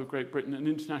Club of Great Britain, an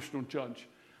international judge.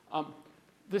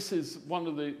 This is one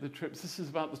of the trips. This is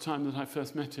about the time that I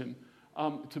first met him,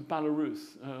 to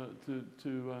Belarus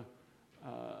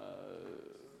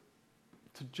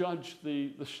to judge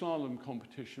the slalom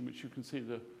competition, which you can see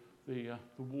the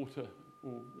water.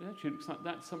 Or actually, it looks like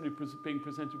that's somebody being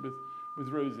presented with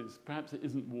roses. Perhaps it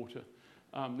isn't water.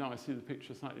 Now I see the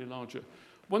picture slightly larger.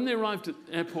 When they arrived at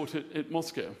the airport at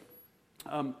Moscow,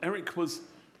 Eric was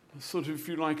sort of, if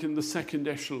you like, in the second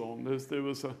echelon. There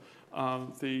was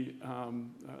the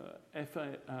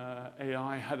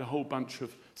FAI had a whole bunch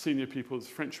of senior people. There was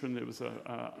a Frenchman, there was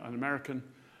an American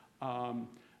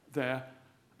there,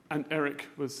 and Eric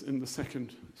was in the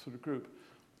second sort of group.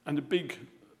 And a big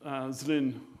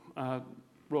Zlin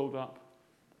rolled up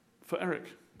for Eric.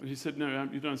 But he said, no,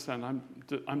 you don't understand,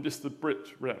 I'm just the Brit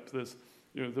rep. There's,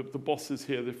 the boss is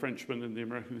here, the Frenchman and the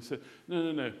American. He said,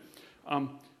 no.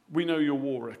 We know your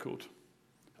war record.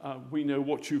 We know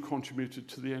what you contributed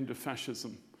to the end of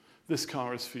fascism. This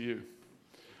car is for you.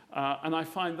 And I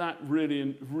find that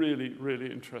really, really,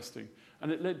 really interesting.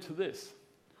 And it led to this.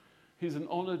 He's an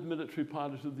honored military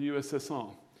pilot of the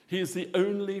USSR. He is the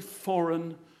only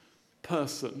foreign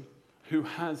person who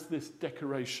has this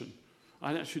decoration.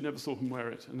 I actually never saw him wear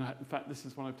it. And in fact, this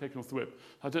is one I've taken off the web.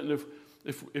 I don't know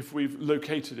if we've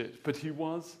located it, but he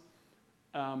was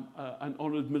an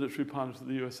honored military pilot of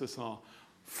the USSR.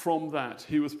 From that,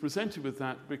 he was presented with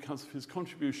that because of his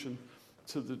contribution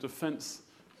to the defense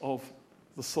of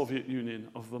the Soviet Union,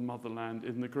 of the motherland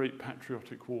in the Great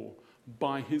Patriotic War,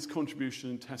 by his contribution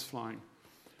in test flying.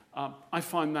 I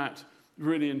find that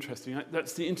really interesting.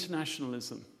 That's the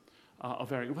internationalism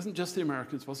of Eric. It wasn't just the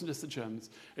Americans, it wasn't just the Germans.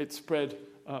 It spread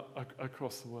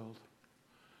across the world.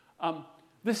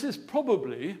 This is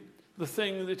probably the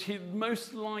thing that he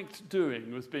most liked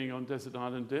doing, was being on desert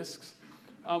island discs,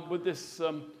 with this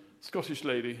Scottish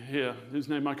lady here, whose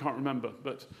name I can't remember,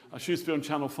 but she used to be on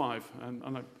Channel 5,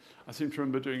 and I seem to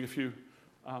remember doing a few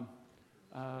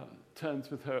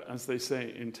turns with her, as they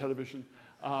say in television,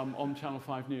 on Channel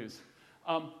 5 News.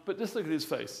 But just look at his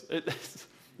face.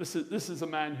 This is a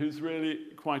man who's really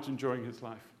quite enjoying his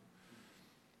life.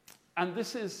 And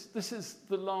this is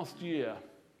the last year.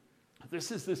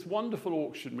 This is this wonderful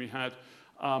auction we had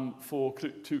for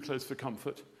Too Close for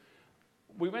Comfort.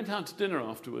 We went out to dinner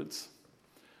afterwards.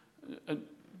 And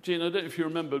Jean, I don't know if you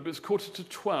remember, but it was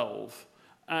 11:45,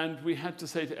 and we had to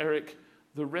say to Eric,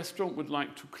 the restaurant would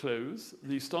like to close,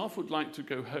 the staff would like to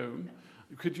go home.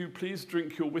 Could you please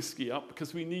drink your whiskey up,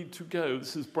 because we need to go.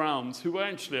 This is Browns, who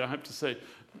actually, I have to say,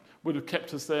 would have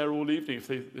kept us there all evening if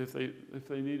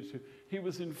they needed to. He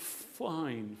was in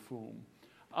fine form.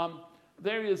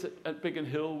 There he is at Biggin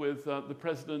Hill with the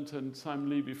president and Simon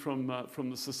Levy from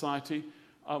the society.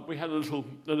 We had a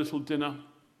little dinner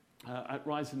at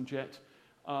Rise and Jet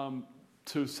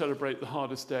to celebrate the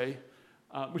hardest day,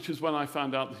 which is when I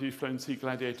found out that he'd flown Sea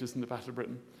Gladiators in the Battle of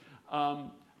Britain.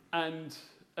 And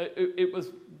it was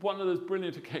one of those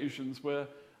brilliant occasions where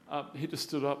he just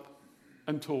stood up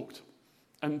and talked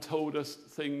and told us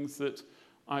things that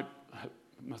I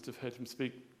must have heard him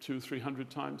speak 200 or 300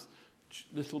 times.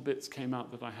 Little bits came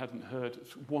out that I hadn't heard.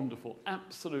 It's wonderful,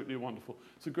 absolutely wonderful.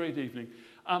 It's a great evening.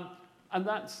 And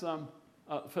that's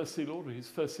First Sea Lord. He's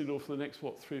First Sea Lord for the next,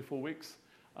 3 or 4 weeks.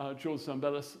 George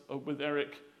Zambellis with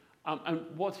Eric. And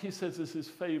what he says is his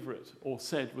favourite, or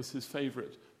said was his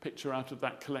favourite picture out of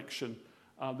that collection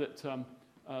that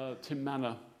Tim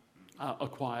Manor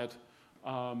acquired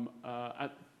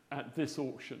at this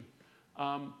auction.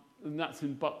 And that's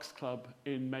in Bucks Club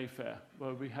in Mayfair,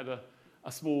 where we had a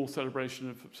small celebration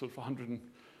of sort of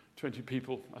 120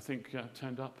 people, I think,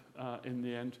 turned up in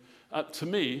the end. To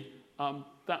me,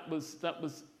 that was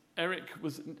Eric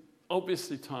was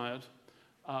obviously tired,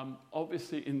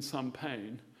 obviously in some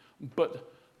pain,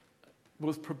 but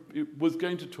was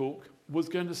going to talk, was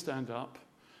going to stand up,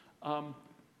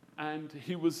 And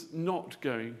he was not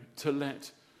going to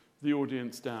let the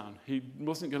audience down. He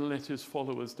wasn't going to let his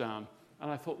followers down. And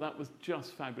I thought that was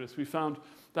just fabulous. We found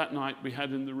that night we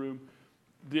had in the room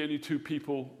the only 2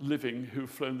 people living who've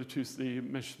flown the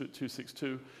Messerschmitt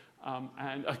 262.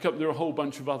 And there were a whole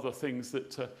bunch of other things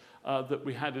that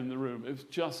we had in the room. It was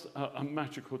just a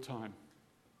magical time.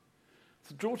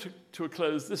 To draw to a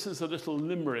close, this is a little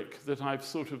limerick that I've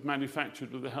sort of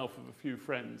manufactured with the help of a few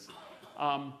friends.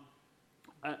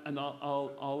 And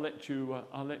I'll let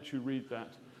you read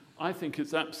that. I think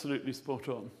it's absolutely spot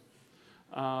on.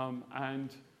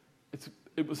 And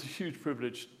it was a huge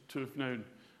privilege to have known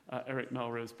Eric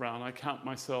Melrose Brown. I count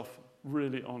myself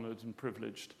really honoured and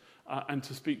privileged. And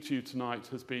to speak to you tonight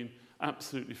has been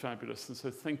absolutely fabulous. And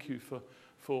so thank you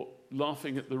for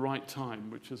laughing at the right time,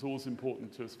 which is always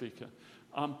important to a speaker.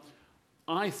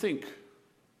 I think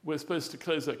we're supposed to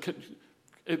close that.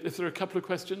 If there are a couple of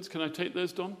questions, can I take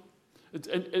those, Don?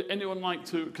 Anyone like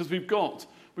to? Because we've got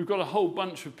a whole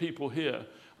bunch of people here.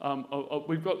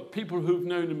 We've got people who've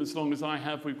known him as long as I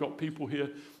have. We've got people here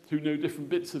who know different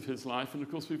bits of his life, and of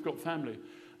course we've got family.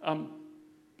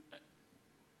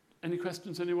 Any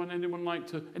questions? Anyone like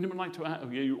to add? Oh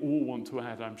yeah, you all want to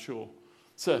add, I'm sure.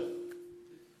 Sir.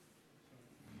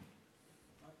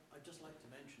 I'd just like to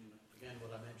mention again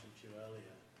what I mentioned to you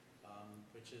earlier,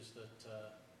 which is that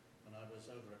when I was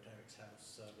over at Eric's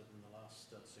house within the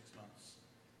last 6 months,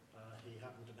 he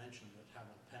happened to mention that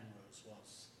Harold Penrose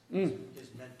was his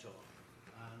mentor,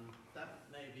 and that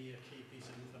may be a key piece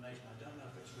of information. I don't know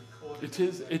if it's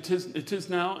recorded. It is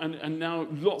now, and now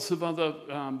lots of other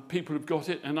people have got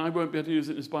it, and I won't be able to use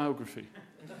it in his biography.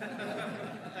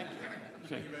 Thank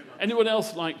you. Okay. Anyone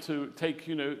else like to take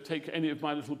any of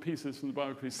my little pieces from the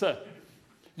biography? Sir,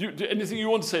 anything you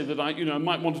want to say that I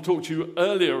might want to talk to you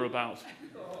earlier about?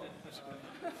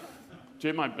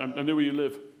 Jim, I know where you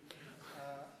live.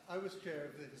 I was chair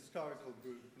of the historical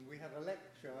group, and we had a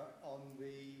lecture on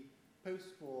the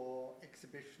post-war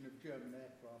exhibition of German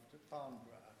aircraft at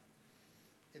Farnborough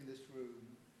in this room.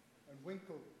 And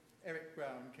Eric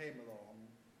Brown came along,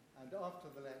 and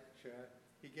after the lecture,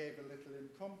 he gave a little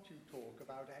impromptu talk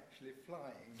about actually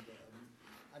flying them,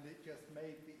 and it just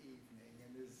made the evening,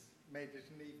 and made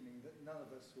it an evening that none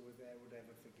of us who were there would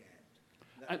ever forget.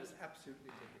 That was absolutely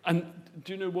typical. And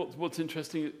do you know what's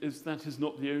interesting is that is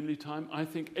not the only time. I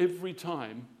think every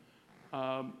time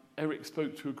Eric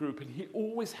spoke to a group, and he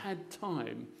always had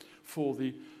time for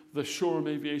the Shoreham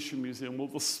Aviation Museum or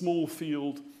the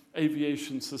Smallfield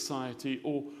Aviation Society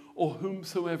or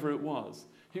whomsoever it was.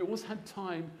 He always had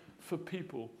time for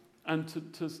people and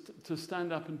to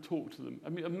stand up and talk to them. I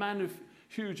mean, a man of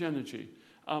huge energy.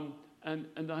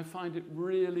 And I find it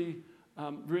really,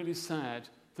 really sad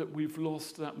that we've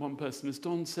lost that one person. As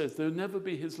Don says, there'll never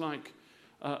be his like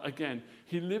again.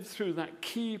 He lived through that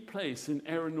key place in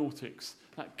aeronautics,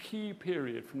 that key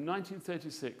period from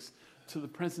 1936 to the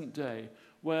present day,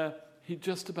 where he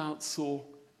just about saw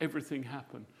everything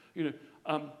happen.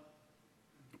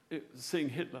 Seeing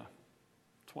Hitler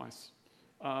twice,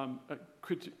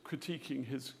 critiquing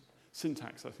his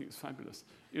syntax, I think it's fabulous.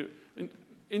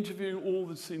 Interviewing all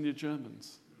the senior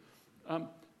Germans.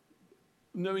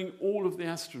 Knowing all of the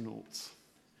astronauts.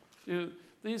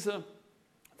 These are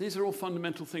all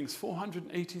fundamental things.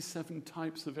 487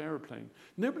 types of aeroplane.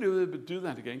 Nobody will ever do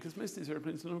that again because most of these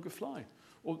airplanes no longer fly.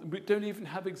 Or we don't even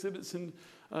have exhibits and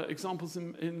examples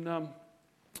in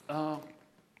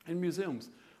museums.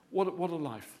 What a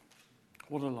life.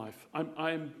 What a life.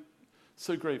 I'm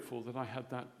so grateful that I had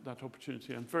that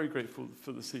opportunity. I'm very grateful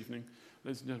for this evening.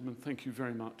 Ladies and gentlemen, thank you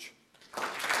very much.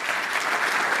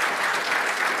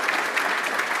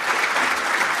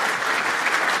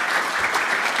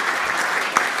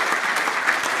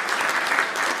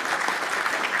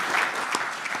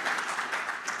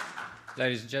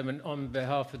 Ladies and gentlemen, on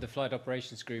behalf of the Flight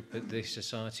Operations Group at the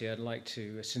Society, I'd like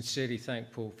to sincerely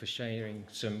thank Paul for sharing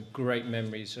some great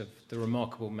memories of the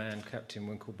remarkable man, Captain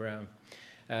Winkle Brown.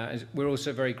 We're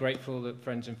also very grateful that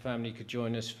friends and family could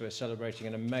join us for celebrating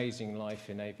an amazing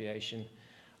life in aviation.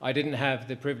 I didn't have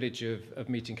the privilege of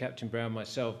meeting Captain Brown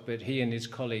myself, but he and his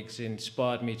colleagues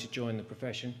inspired me to join the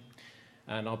profession.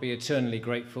 And I'll be eternally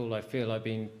grateful. I feel I've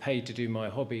been paid to do my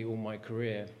hobby all my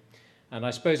career. And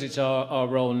I suppose it's our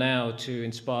role now to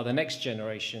inspire the next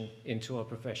generation into our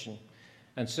profession.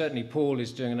 And certainly Paul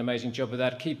is doing an amazing job of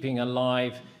that, keeping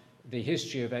alive the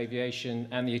history of aviation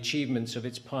and the achievements of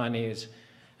its pioneers.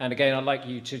 And again, I'd like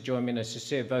you to join me in a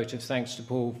sincere vote of thanks to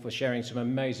Paul for sharing some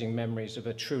amazing memories of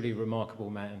a truly remarkable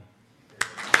man.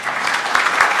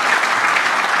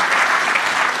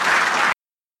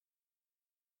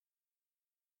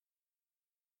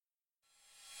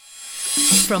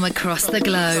 from across the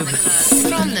globe,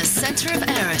 from the centre of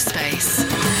aerospace.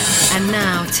 And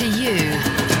now to you.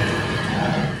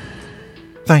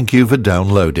 Thank you for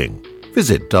downloading.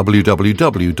 Visit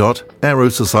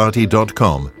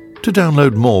www.aerosociety.com to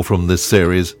download more from this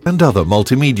series and other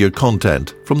multimedia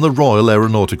content from the Royal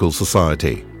Aeronautical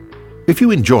Society. If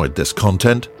you enjoyed this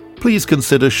content, please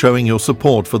consider showing your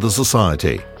support for the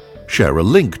Society. Share a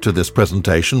link to this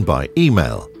presentation by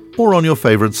email or on your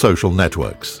favourite social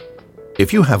networks.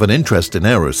 If you have an interest in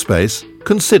aerospace,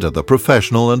 consider the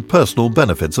professional and personal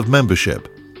benefits of membership.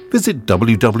 Visit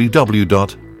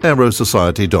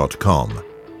www.aerosociety.com.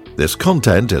 This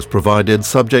content is provided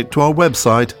subject to our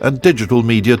website and digital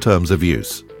media terms of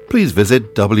use. Please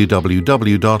visit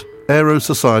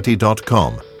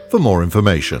www.aerosociety.com for more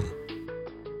information.